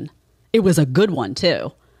election. It was a good one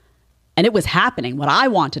too. And it was happening. What I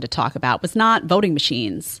wanted to talk about was not voting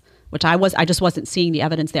machines, which I just wasn't seeing the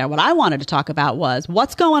evidence there. What I wanted to talk about was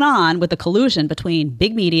what's going on with the collusion between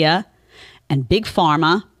big media and big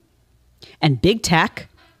pharma and big tech,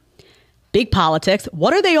 big politics.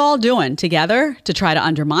 What are they all doing together to try to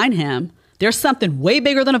undermine him? There's something way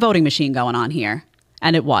bigger than a voting machine going on here.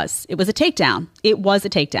 And it was a takedown. It was a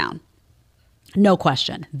takedown. No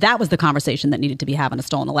question. That was the conversation that needed to be had in a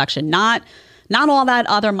stolen election, not all that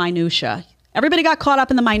other minutia. Everybody got caught up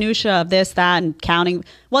in the minutia of this, that, and counting. It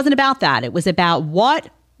wasn't about that. It was about what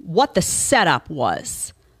the setup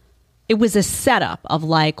was. It was a setup of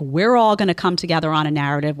like, we're all going to come together on a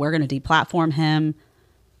narrative. We're going to deplatform him.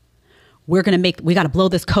 We got to blow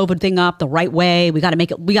this COVID thing up the right way. We got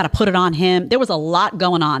to put it on him. There was a lot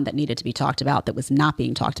going on that needed to be talked about that was not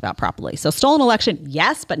being talked about properly. So stolen election,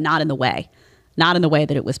 yes, but not in the way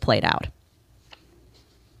that it was played out.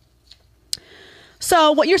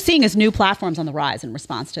 So what you're seeing is new platforms on the rise in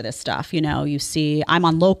response to this stuff. You know, you see I'm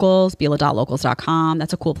on Locals, bila.locals.com.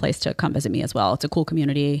 That's a cool place to come visit me as well. It's a cool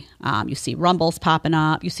community. You see Rumbles popping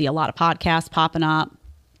up. You see a lot of podcasts popping up.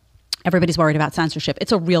 Everybody's worried about censorship.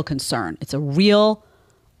 It's a real concern. It's a real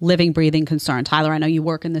living, breathing concern. Tyler, I know you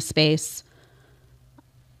work in this space.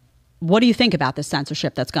 What do you think about this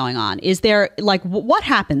censorship that's going on? Is there, like, what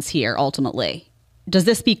happens here ultimately? Does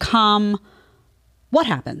this become, what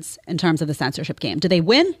happens in terms of the censorship game? Do they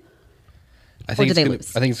win? Or do they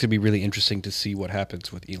lose? I think it's going to be really interesting to see what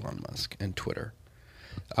happens with Elon Musk and Twitter.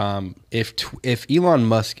 If Elon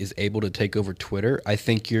Musk is able to take over Twitter, I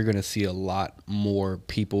think you're going to see a lot more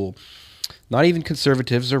people, not even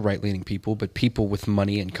conservatives or right-leaning people, but people with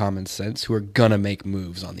money and common sense who are going to make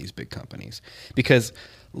moves on these big companies. Because,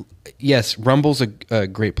 yes, Rumble's a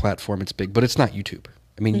great platform. It's big, but it's not YouTube.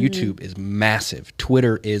 I mean, YouTube is massive.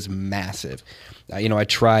 Twitter is massive. I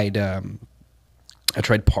tried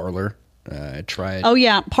Parler. I tried. Oh,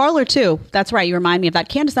 yeah. Parler, too. That's right. You remind me of that.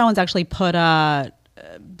 Candace Owens actually put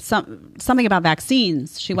something about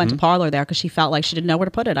vaccines. She went to Parler there because she felt like she didn't know where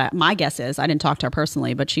to put it. My guess is, I didn't talk to her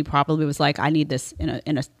personally, but she probably was like, I need this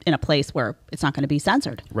in a place where it's not going to be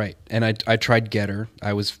censored. Right. And I tried Getter.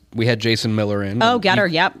 We had Jason Miller in. Oh, Getter.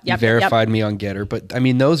 Yep. He verified me on Getter. But I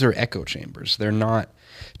mean, those are echo chambers. They're not.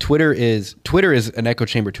 Twitter is an echo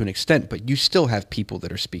chamber to an extent, but you still have people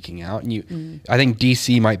that are speaking out. And I think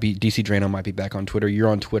DC Drano might be back on Twitter. You're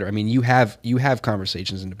on Twitter. I mean, you have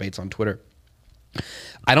conversations and debates on Twitter.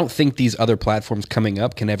 I don't think these other platforms coming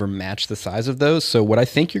up can ever match the size of those. So what I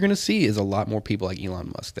think you're going to see is a lot more people like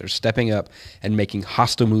Elon Musk that are stepping up and making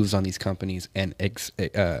hostile moves on these companies and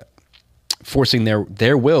forcing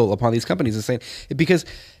their will upon these companies and saying, because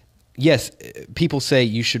yes, people say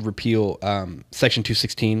you should repeal Section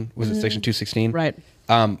 216. Was it Section 216? Right.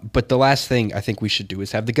 But the last thing I think we should do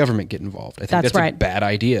is have the government get involved. I think that's right. A bad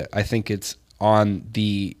idea. I think it's on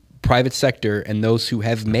the private sector and those who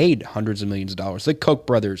have made hundreds of millions of dollars, like Koch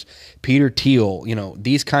brothers, Peter Thiel,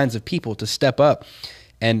 these kinds of people to step up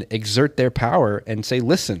and exert their power and say,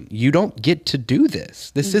 listen, you don't get to do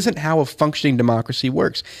this. This isn't how a functioning democracy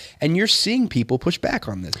works. And you're seeing people push back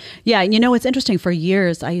on this. Yeah. And it's interesting. For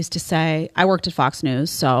years, I used to say, I worked at Fox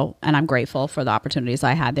News, and I'm grateful for the opportunities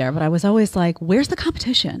I had there, but I was always like, where's the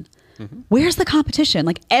competition? Where's the competition?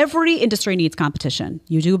 Like, every industry needs competition.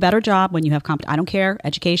 You do a better job when you have I don't care,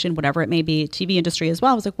 education, whatever it may be, TV industry as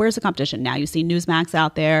well. I was like, where's the competition? Now you see Newsmax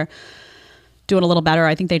out there doing a little better.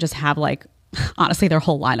 I think they just have honestly, their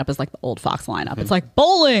whole lineup is like the old Fox lineup. It's like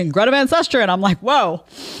bowling, Greta Van Susteren. I'm like, whoa.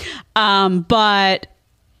 But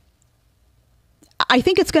I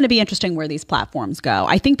think it's going to be interesting where these platforms go.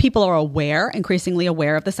 I think people are increasingly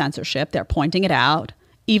aware of the censorship. They're pointing it out.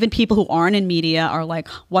 Even people who aren't in media are like,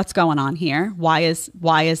 what's going on here? I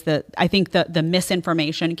think the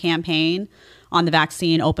misinformation campaign on the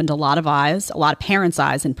vaccine opened a lot of eyes, a lot of parents'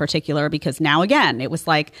 eyes in particular, because now again, it was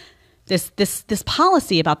like this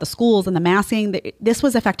policy about the schools and the masking, this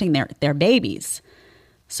was affecting their babies.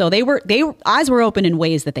 So eyes were open in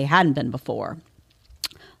ways that they hadn't been before.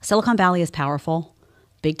 Silicon Valley is powerful.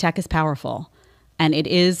 Big tech is powerful. And it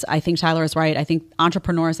is, I think Tyler is right. I think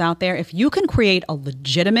entrepreneurs out there, if you can create the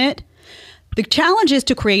challenge is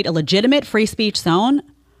to create a legitimate free speech zone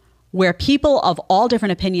where people of all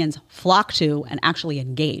different opinions flock to and actually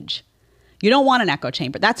engage. You don't want an echo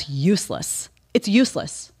chamber. That's useless. It's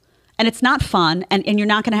useless. And it's not fun. And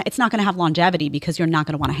it's not going to have longevity because you're not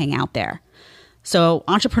going to want to hang out there. So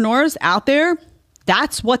entrepreneurs out there,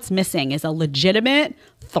 that's what's missing, is a legitimate,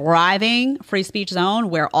 thriving free speech zone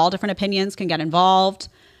where all different opinions can get involved,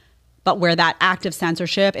 but where that active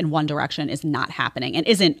censorship in one direction is not happening and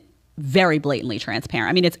isn't very blatantly transparent.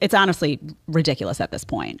 I mean, it's honestly ridiculous at this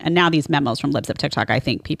point. And now these memos from Libs of TikTok, I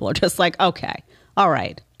think people are just like, okay, all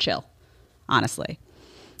right, chill, honestly.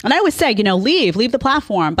 And I always say, leave the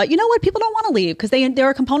platform. But you know what? People don't want to leave because there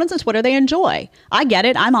are components of Twitter they enjoy. I get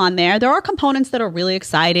it. I'm on there. There are components that are really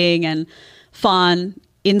exciting and fun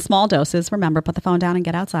in small doses. Remember, put the phone down and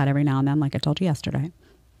get outside every now and then, like I told you yesterday.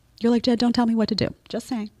 You're like, Jed, don't tell me what to do. Just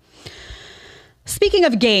saying. Speaking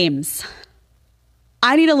of games,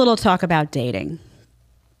 I need a little talk about dating.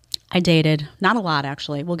 I dated, not a lot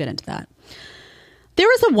actually. We'll get into that. There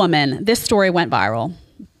was a woman, this story went viral.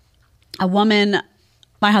 A woman,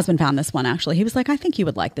 my husband found this one actually. He was like, I think you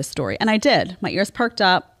would like this story. And I did. My ears perked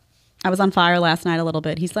up. I was on fire last night a little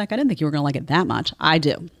bit. He's like, I didn't think you were going to like it that much. I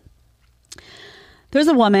do. There's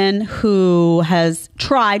a woman who has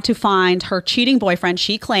tried to find her cheating boyfriend.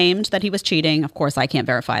 She claimed that he was cheating. Of course, I can't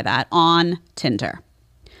verify that. On Tinder.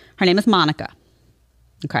 Her name is Monica.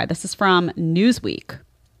 Okay, this is from Newsweek.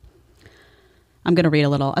 I'm going to read a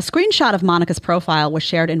little. A screenshot of Monica's profile was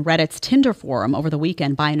shared in Reddit's Tinder forum over the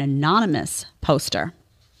weekend by an anonymous poster.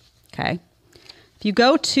 Okay. If you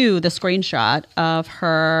go to the screenshot of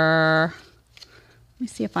her, let me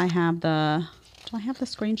see if I have the, do I have the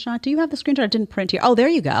screenshot? Do you have the screenshot? I didn't print here. Oh, there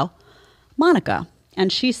you go. Monica.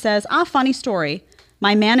 And she says, funny story.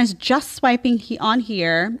 My man is just swiping on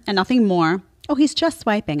here and nothing more. Oh, he's just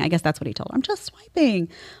swiping. I guess that's what he told her. I'm just swiping.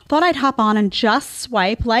 Thought I'd hop on and just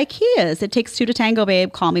swipe like he is. It takes two to tango,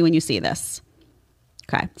 babe. Call me when you see this.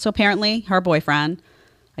 Okay. So apparently her boyfriend,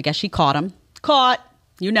 I guess she caught him. Caught.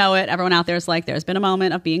 You know it. Everyone out there is like, there's been a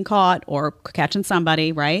moment of being caught or catching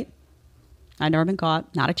somebody, right? I've never been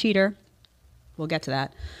caught. Not a cheater. We'll get to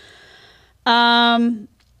that. I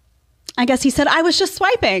guess he said, I was just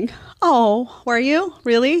swiping. Oh, were you?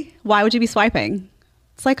 Really? Why would you be swiping?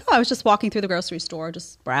 It's like, I was just walking through the grocery store,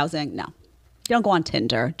 just browsing. No, you don't go on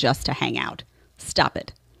Tinder just to hang out. Stop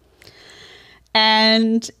it.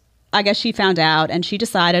 And I guess she found out and she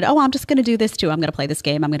decided, I'm just going to do this too. I'm going to play this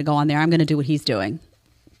game. I'm going to go on there. I'm going to do what he's doing.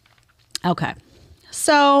 Okay.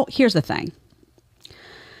 So here's the thing.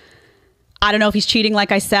 I don't know if he's cheating,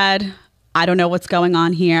 like I said. I don't know what's going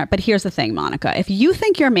on here. But here's the thing, Monica. If you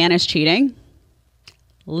think your man is cheating,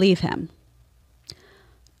 leave him.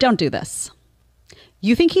 Don't do this.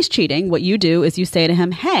 You think he's cheating. What you do is you say to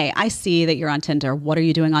him, hey, I see that you're on Tinder. What are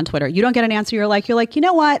you doing on Twitter? You don't get an answer. You're like, you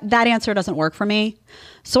know what? That answer doesn't work for me.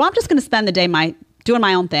 So I'm just going to spend the day doing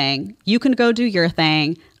my own thing. You can go do your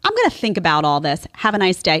thing. I'm going to think about all this. Have a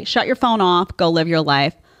nice day. Shut your phone off. Go live your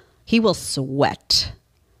life. He will sweat.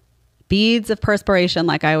 Beads of perspiration,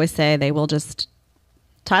 like I always say, they will just...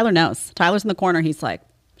 Tyler knows. Tyler's in the corner. He's like,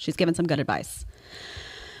 she's giving some good advice.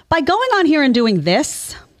 By going on here and doing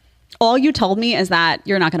this... all you told me is that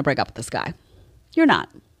you're not going to break up with this guy. You're not.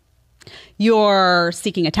 You're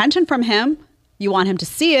seeking attention from him. You want him to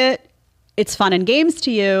see it. It's fun and games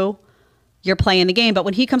to you. You're playing the game. But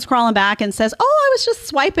when he comes crawling back and says, I was just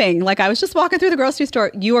swiping, like I was just walking through the grocery store,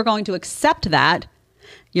 you are going to accept that.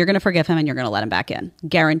 You're going to forgive him and you're going to let him back in.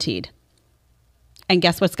 Guaranteed. And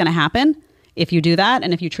guess what's going to happen? If you do that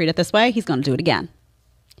and if you treat it this way, he's going to do it again.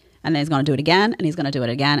 And then he's going to do it again, and he's going to do it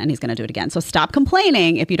again, and he's going to do it again. So stop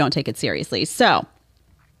complaining if you don't take it seriously. So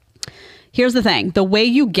here's the thing. The way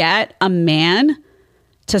you get a man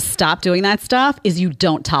to stop doing that stuff is you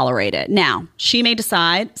don't tolerate it. Now,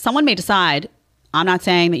 someone may decide, I'm not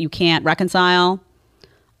saying that you can't reconcile.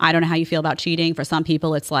 I don't know how you feel about cheating. For some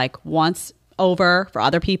people, it's like once over. For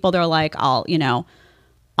other people, they're like, I'll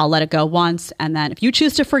let it go once. And then if you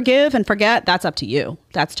choose to forgive and forget, that's up to you.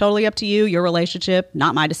 That's totally up to you, your relationship,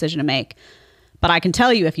 not my decision to make. But I can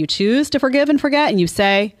tell you, if you choose to forgive and forget and you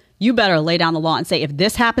say, you better lay down the law and say, if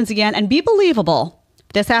this happens again, and be believable,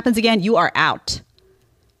 if this happens again, you are out.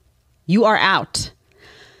 You are out.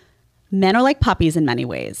 Men are like puppies in many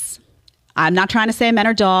ways. I'm not trying to say men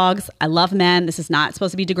are dogs. I love men. This is not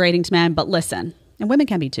supposed to be degrading to men, but listen, and women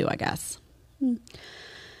can be too, I guess.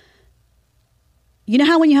 You know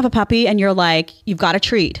how when you have a puppy and you're like, you've got a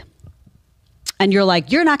treat and you're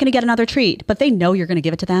like, you're not going to get another treat, but they know you're going to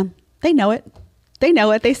give it to them. They know it. They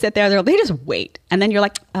know it. They sit there. They just wait. And then you're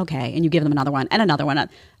like, okay. And you give them another one and another one.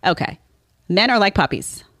 Okay. Men are like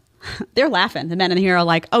puppies. They're laughing. The men in here are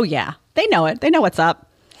like, oh yeah, they know it. They know what's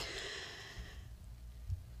up.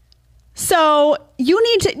 So you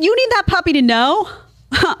need that puppy to know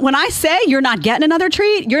when I say you're not getting another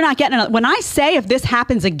treat, you're not getting another. When I say, if this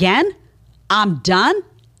happens again, I'm done.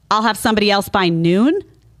 I'll have somebody else by noon.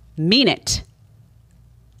 Mean it.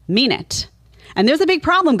 Mean it. And there's a big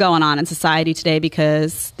problem going on in society today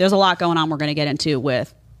because there's a lot going on we're going to get into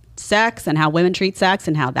with sex and how women treat sex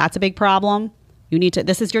and how that's a big problem.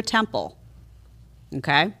 This is your temple.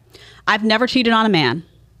 Okay? I've never cheated on a man.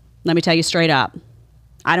 Let me tell you straight up.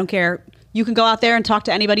 I don't care. You can go out there and talk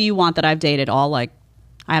to anybody you want that I've dated. I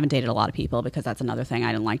haven't dated a lot of people because that's another thing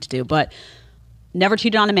I didn't like to do, but never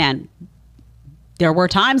cheated on a man. There were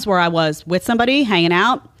times where I was with somebody hanging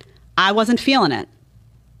out. I wasn't feeling it.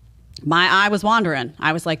 My eye was wandering.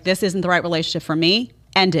 I was like, this isn't the right relationship for me.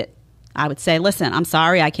 End it. I would say, listen, I'm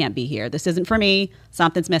sorry, I can't be here. This isn't for me.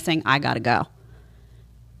 Something's missing. I got to go.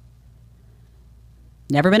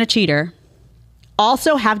 Never been a cheater.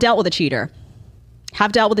 Also have dealt with a cheater.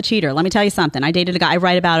 Have dealt with a cheater. Let me tell you something. I dated a guy. I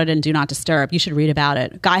write about it in Do Not Disturb. You should read about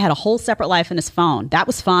it. Guy had a whole separate life in his phone. That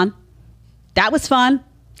was fun. That was fun.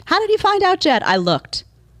 How did you find out, Jed? I looked.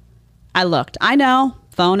 I know.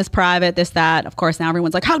 Phone is private, this, that. Of course, now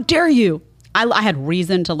everyone's like, how dare you? I had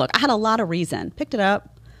reason to look. I had a lot of reason. Picked it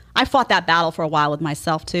up. I fought that battle for a while with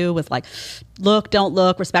myself, too, with like, look, don't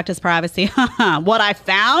look, respect his privacy. What I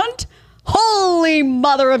found? Holy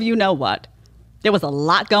mother of you know what. There was a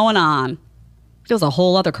lot going on. There was a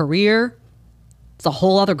whole other career. It's a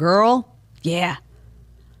whole other girl. Yeah.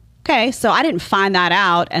 Okay, so I didn't find that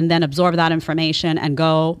out and then absorb that information and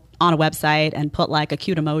go on a website and put like a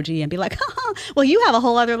cute emoji and be like, well, you have a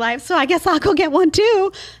whole other life, so I guess I'll go get one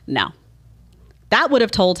too. No. That would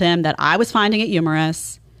have told him that I was finding it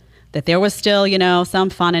humorous, that there was still, you know,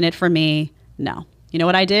 some fun in it for me. No. You know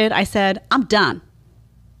what I did? I said, I'm done.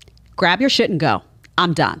 Grab your shit and go.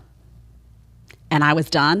 I'm done. And I was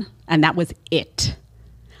done, and that was it.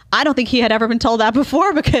 I don't think he had ever been told that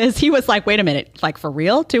before because he was like, wait a minute, like for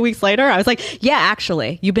real? 2 weeks later? I was like, yeah,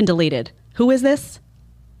 actually, you've been deleted. Who is this?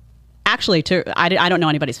 Actually, I don't know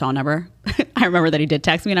anybody's phone number. I remember that he did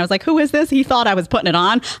text me and I was like, who is this? He thought I was putting it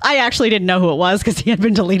on. I actually didn't know who it was because he had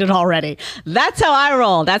been deleted already. That's how I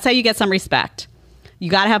roll. That's how you get some respect. You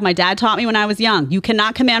got to have, my dad taught me when I was young. You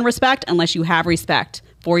cannot command respect unless you have respect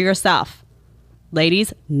for yourself.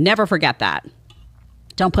 Ladies, never forget that.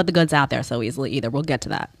 Don't put the goods out there so easily either. We'll get to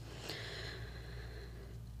that.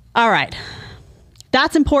 All right.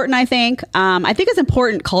 That's important, I think. I think it's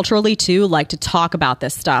important culturally, too, like to talk about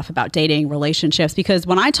this stuff, about dating, relationships, because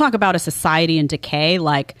when I talk about a society in decay,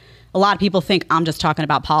 like a lot of people think I'm just talking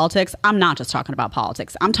about politics. I'm not just talking about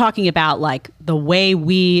politics. I'm talking about like the way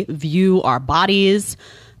we view our bodies,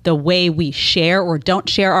 the way we share or don't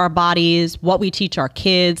share our bodies, what we teach our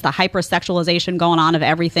kids, the hypersexualization going on of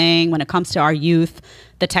everything when it comes to our youth,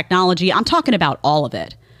 the technology. I'm talking about all of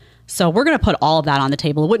it. So we're going to put all of that on the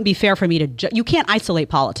table. It wouldn't be fair for me to you can't isolate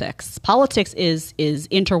politics. Politics is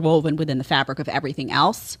interwoven within the fabric of everything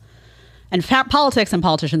else. And politics and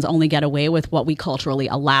politicians only get away with what we culturally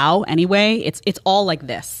allow anyway. It's all like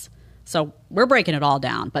this. So we're breaking it all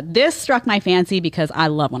down. But this struck my fancy because I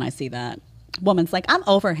love when I see that. Woman's like, I'm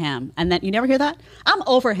over him. And then you never hear that? I'm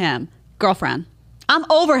over him. Girlfriend. I'm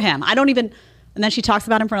over him. I don't even. And then she talks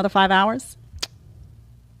about him for another 5 hours.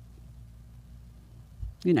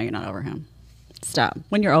 You know you're not over him. Stop.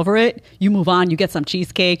 When you're over it, you move on. You get some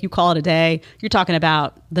cheesecake. You call it a day. You're talking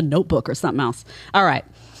about The Notebook or something else. All right.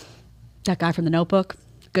 That guy from The Notebook,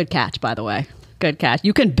 good catch, by the way. Good catch.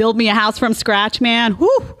 You can build me a house from scratch, man.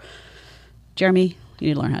 Whoo! Jeremy, you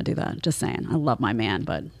need to learn how to do that. Just saying. I love my man,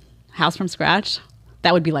 but house from scratch,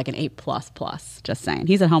 that would be like an 8++. Just saying.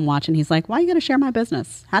 He's at home watching. He's like, why are you going to share my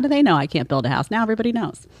business? How do they know I can't build a house? Now everybody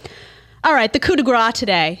knows. All right. The coup de grace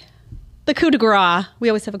today. The coup de grace. We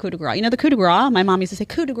always have a coup de grace. You know, the coup de grace, my mom used to say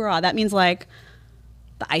coup de grace. That means like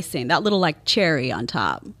the icing, that little like cherry on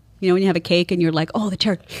top. You know, when you have a cake and you're like, oh, the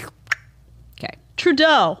cherry. Okay.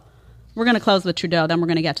 Trudeau. We're going to close with Trudeau. Then we're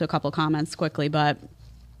going to get to a couple of comments quickly. But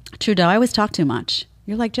Trudeau, I always talk too much.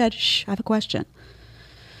 You're like, Jed, shh, I have a question.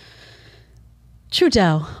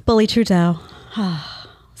 Trudeau. Bully Trudeau.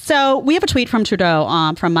 So we have a tweet from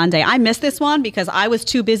Trudeau from Monday. I missed this one because I was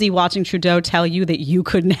too busy watching Trudeau tell you that you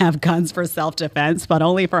couldn't have guns for self-defense, but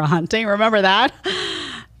only for hunting. Remember that?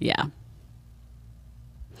 Yeah.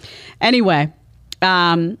 Anyway,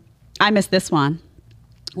 I missed this one.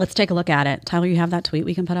 Let's take a look at it. Tyler, you have that tweet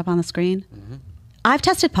we can put up on the screen? Mm-hmm. I've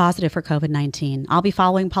tested positive for COVID-19. I'll be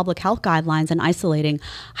following public health guidelines and isolating.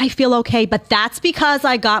 I feel okay, but that's because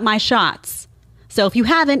I got my shots. So if you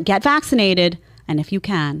haven't, get vaccinated. And if you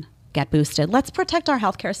can, get boosted. Let's protect our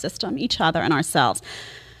healthcare system, each other, and ourselves.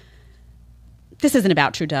 This isn't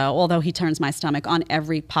about Trudeau, although he turns my stomach on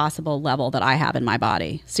every possible level that I have in my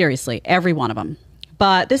body. Seriously, every one of them.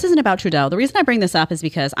 But this isn't about Trudeau. The reason I bring this up is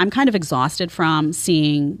because I'm kind of exhausted from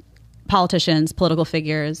seeing politicians, political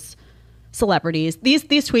figures, celebrities, these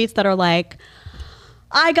tweets that are like,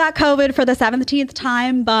 I got COVID for the 17th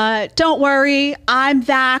time, but don't worry, I'm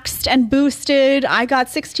vaxxed and boosted. I got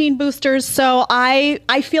 16 boosters, so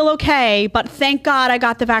I feel okay, but thank God I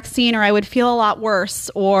got the vaccine or I would feel a lot worse.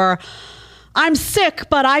 Or I'm sick,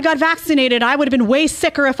 but I got vaccinated. I would have been way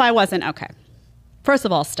sicker if I wasn't. Okay. First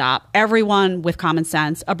of all, stop. Everyone with common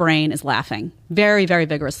sense, a brain, is laughing. Very, very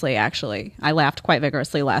vigorously, actually. I laughed quite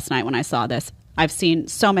vigorously last night when I saw this. I've seen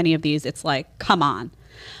so many of these. It's like, come on.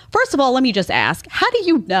 First of all, let me just ask, how do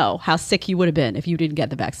you know how sick you would have been if you didn't get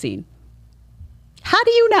the vaccine? How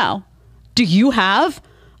do you know? Do you have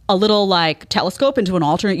a little like telescope into an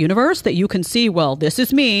alternate universe that you can see, well, this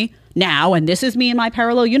is me now, and this is me in my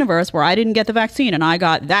parallel universe where I didn't get the vaccine and I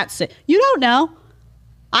got that sick. You don't know.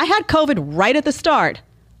 I had COVID right at the start.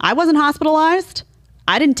 I wasn't hospitalized.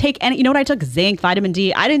 I didn't take any, you know what I took? Zinc, vitamin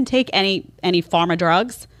D. I didn't take any pharma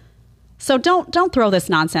drugs. So don't throw this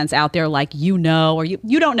nonsense out there like you know, or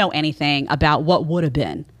you don't know anything about what would have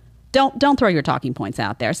been. Don't throw your talking points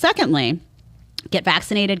out there. Secondly, get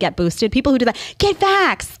vaccinated, get boosted. People who do that, get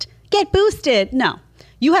vaxxed, get boosted. No,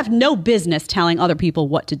 you have no business telling other people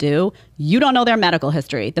what to do. You don't know their medical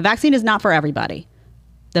history. The vaccine is not for everybody.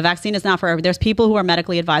 The vaccine is not for everybody. There's people who are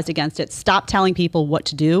medically advised against it. Stop telling people what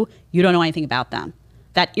to do. You don't know anything about them.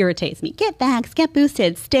 That irritates me. Get vaxxed, get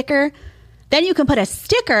boosted, sticker. Then you can put a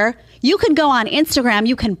sticker. You can go on Instagram.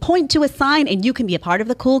 You can point to a sign and you can be a part of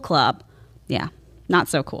the cool club. Yeah, not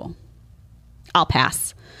so cool. I'll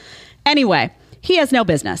pass. Anyway, he has no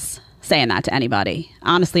business saying that to anybody.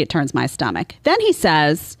 Honestly, it turns my stomach. Then he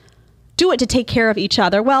says, do it to take care of each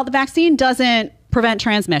other. Well, the vaccine doesn't prevent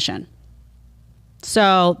transmission.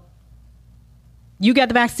 So you get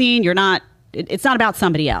the vaccine, it's not about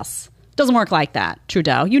somebody else. It doesn't work like that,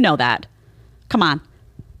 Trudeau. You know that. Come on.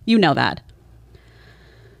 You know that.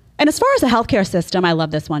 And as far as the healthcare system, I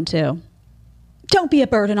love this one too. Don't be a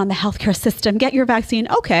burden on the healthcare system. Get your vaccine.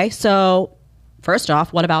 Okay, so first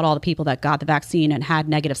off, what about all the people that got the vaccine and had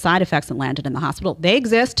negative side effects and landed in the hospital? They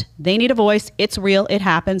exist. They need a voice. It's real. It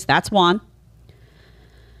happens. That's one.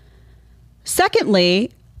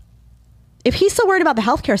 Secondly, if he's so worried about the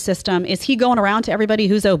healthcare system, is he going around to everybody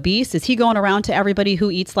who's obese? Is he going around to everybody who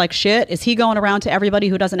eats like shit? Is he going around to everybody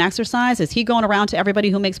who doesn't exercise? Is he going around to everybody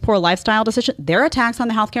who makes poor lifestyle decisions? There are attacks on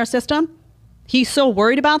the healthcare system. He's so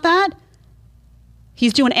worried about that.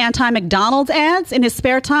 He's doing anti-McDonald's ads in his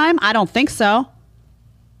spare time? I don't think so.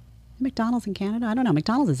 McDonald's in Canada? I don't know.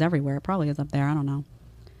 McDonald's is everywhere. It probably is up there. I don't know.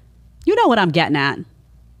 You know what I'm getting at.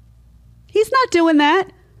 He's not doing that.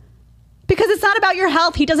 Because it's not about your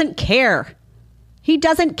health. He doesn't care. He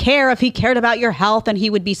doesn't care. If he cared about your health, and he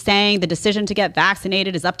would be saying the decision to get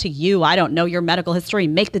vaccinated is up to you. I don't know your medical history.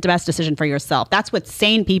 Make the best decision for yourself. That's what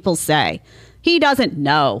sane people say. He doesn't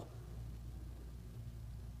know.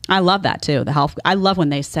 I love that too. I love when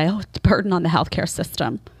they say, oh, it's a burden on the healthcare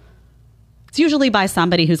system. It's usually by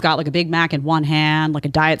somebody who's got like a Big Mac in one hand, like a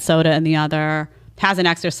diet soda in the other, hasn't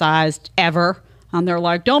exercised ever. And they're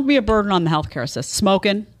like, don't be a burden on the healthcare system.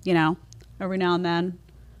 Smoking, every now and then.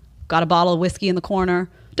 Got a bottle of whiskey in the corner.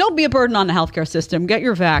 Don't be a burden on the healthcare system. Get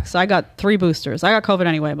your vax. I got 3 boosters. I got COVID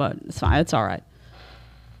anyway, but it's fine. It's all right.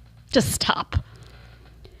 Just stop.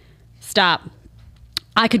 Stop.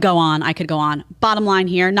 I could go on. Bottom line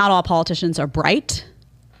here, not all politicians are bright.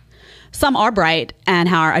 Some are bright and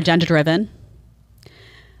are agenda driven.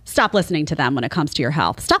 Stop listening to them when it comes to your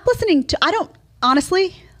health. Stop listening to,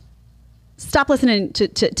 stop listening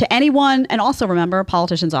to anyone. And also remember,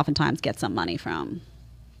 politicians oftentimes get some money from,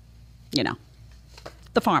 the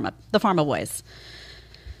pharma boys.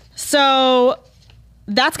 So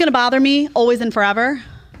that's going to bother me always and forever.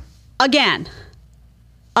 Again,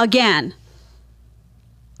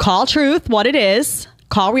 call truth what it is.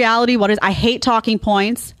 Call reality what it is. I hate talking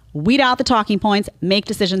points. Weed out the talking points. Make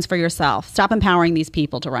decisions for yourself. Stop empowering these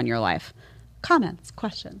people to run your life. Comments,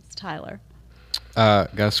 questions, Tyler?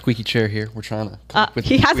 Got a squeaky chair here. We're trying to.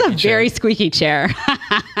 He has a very squeaky chair.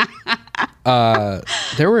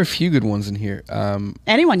 There were a few good ones in here.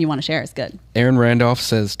 Anyone you want to share is good. Aaron Randolph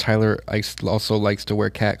says Tyler also likes to wear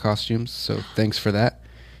cat costumes, so thanks for that,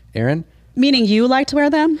 Aaron. Meaning you like to wear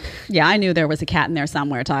them? Yeah, I knew there was a cat in there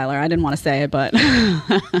somewhere, Tyler. I didn't want to say it, but...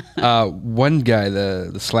 One guy,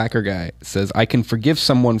 the slacker guy, says, I can forgive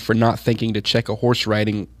someone for not thinking to check a horse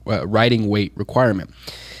riding weight requirement.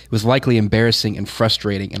 It was likely embarrassing and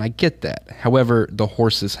frustrating, and I get that. However, the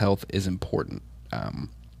horse's health is important.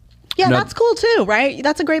 That's cool too, right?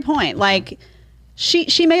 That's a great point. Like,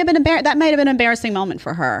 she may have been that may have been an embarrassing moment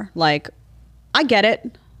for her. Like, I get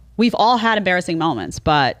it. We've all had embarrassing moments,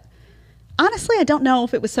 but honestly, I don't know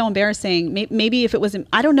if it was so embarrassing. Maybe if it was,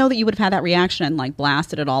 I don't know that you would have had that reaction and like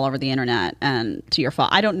blasted it all over the internet and to your fault.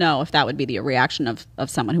 I don't know if that would be the reaction of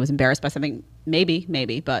someone who was embarrassed by something.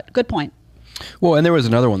 Maybe, but good point. Well, and there was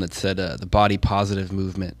another one that said the body positive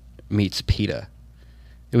movement meets PETA.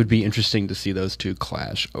 It would be interesting to see those two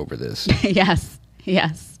clash over this. Yes.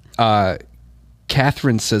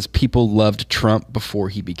 Catherine says people loved Trump before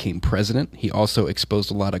he became president. He also exposed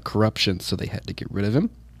a lot of corruption, so they had to get rid of him.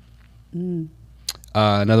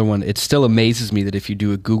 Another one, it still amazes me that if you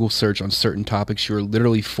do a Google search on certain topics, you are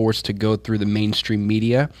literally forced to go through the mainstream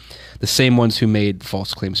media, the same ones who made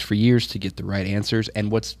false claims for years to get the right answers.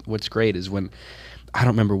 And what's great is when, I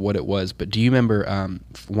don't remember what it was, but do you remember,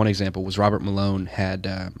 one example was Robert Malone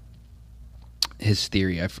had, his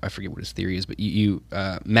theory. I forget what his theory is, but you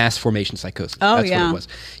mass formation psychosis. Oh, That's yeah. what it was.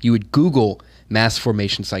 You would Google mass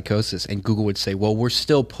formation psychosis, and Google would say, well, we're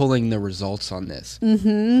still pulling the results on this.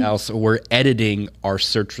 Mm-hmm. Also, we're editing our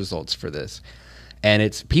search results for this. And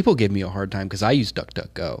it's people give me a hard time because I use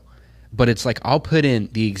DuckDuckGo. But it's like I'll put in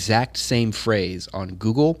the exact same phrase on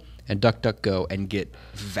Google and DuckDuckGo and get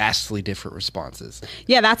vastly different responses.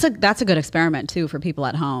 Yeah, that's a good experiment too for people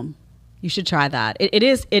at home. You should try that. It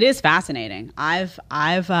is fascinating. I've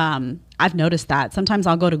noticed that. Sometimes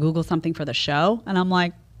I'll go to Google something for the show and I'm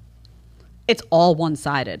like, it's all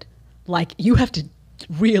one-sided. Like you have to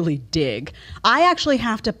really dig. I actually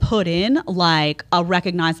have to put in like a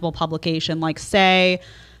recognizable publication, like say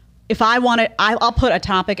if I want to, I'll put a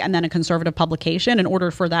topic and then a conservative publication in order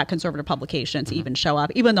for that conservative publication to even show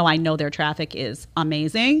up, even though I know their traffic is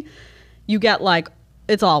amazing. You get like,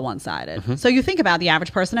 it's all one-sided. Mm-hmm. So you think about the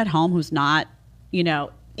average person at home who's not,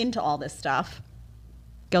 into all this stuff,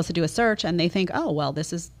 goes to do a search and they think, oh, well,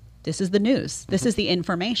 this is the news. This is the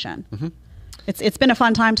information. Mm-hmm. It's been a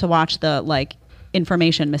fun time to watch the like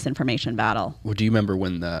information misinformation battle. Well, do you remember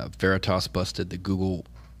when Veritas busted the Google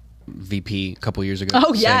VP a couple years ago?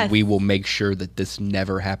 Oh, yes. We will make sure that this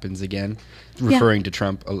never happens again, referring to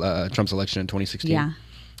Trump's election in 2016. Yeah.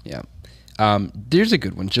 Yeah. There's a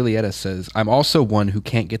good one. Julietta says, I'm also one who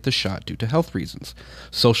can't get the shot due to health reasons.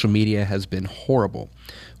 Social media has been horrible.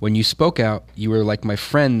 When you spoke out, you were like my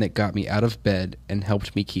friend that got me out of bed and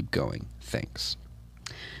helped me keep going. Thanks.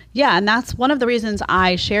 Yeah, and that's one of the reasons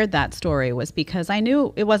I shared that story was because I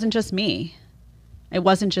knew it wasn't just me. It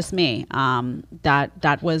wasn't just me.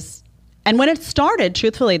 That was, and when it started,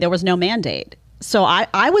 truthfully, there was no mandate. So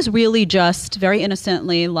I was really just very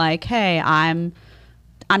innocently like, hey, I'm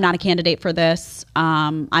not a candidate for this.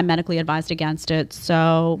 I'm medically advised against it.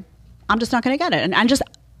 So I'm just not going to get it. And I just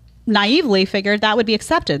naively figured that would be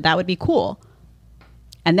accepted. That would be cool.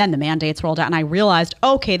 And then the mandates rolled out and I realized,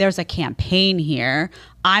 okay, there's a campaign here.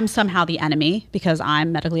 I'm somehow the enemy because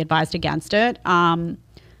I'm medically advised against it. And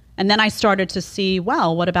then I started to see,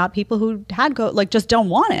 well, what about people who had just don't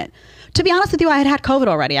want it? To be honest with you, I had COVID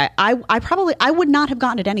already. I would not have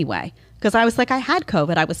gotten it anyway because I was like, I had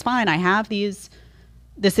COVID. I was fine. I have this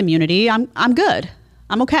immunity. I'm good.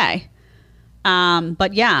 I'm okay.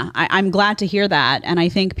 But yeah, I'm glad to hear that. And I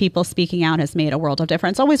think people speaking out has made a world of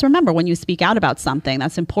difference. Always remember when you speak out about something,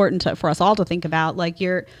 that's important for us all to think about, like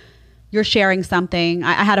you're sharing something.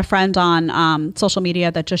 I had a friend on social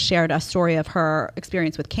media that just shared a story of her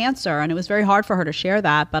experience with cancer. And it was very hard for her to share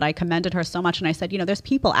that, but I commended her so much. And I said, there's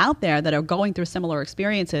people out there that are going through similar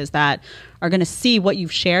experiences that are going to see what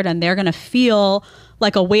you've shared and they're going to feel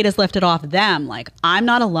like a weight is lifted off them. Like, I'm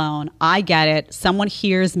not alone. I get it. Someone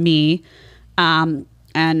hears me. And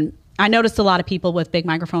I noticed a lot of people with big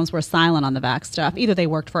microphones were silent on the vax stuff. Either they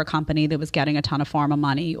worked for a company that was getting a ton of pharma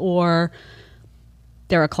money or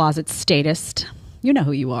they're a closet statist. You know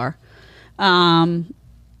who you are.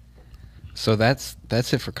 So that's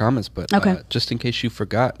it for comments. But okay. Just in case you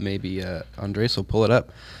forgot, maybe Andres will pull it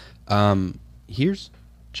up. Here's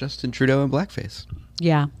Justin Trudeau in blackface.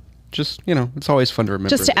 Yeah. Just, it's always fun to remember.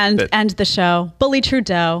 Just to end the show. Bully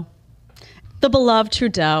Trudeau. The beloved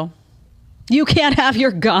Trudeau. You can't have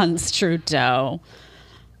your guns, Trudeau.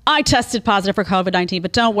 I tested positive for COVID-19,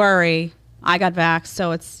 but don't worry. I got vaxxed,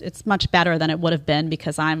 so it's much better than it would have been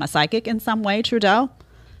because I'm a psychic in some way, Trudeau.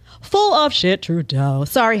 Full of shit, Trudeau.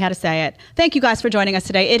 Sorry, had to say it. Thank you guys for joining us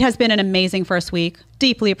today. It has been an amazing first week.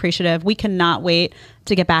 Deeply appreciative. We cannot wait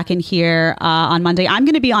to get back in here on Monday. I'm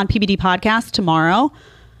going to be on PBD Podcast tomorrow,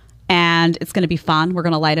 and it's going to be fun. We're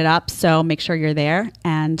going to light it up, so make sure you're there,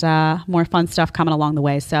 and more fun stuff coming along the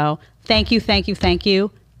way. So thank you.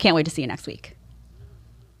 Can't wait to see you next week.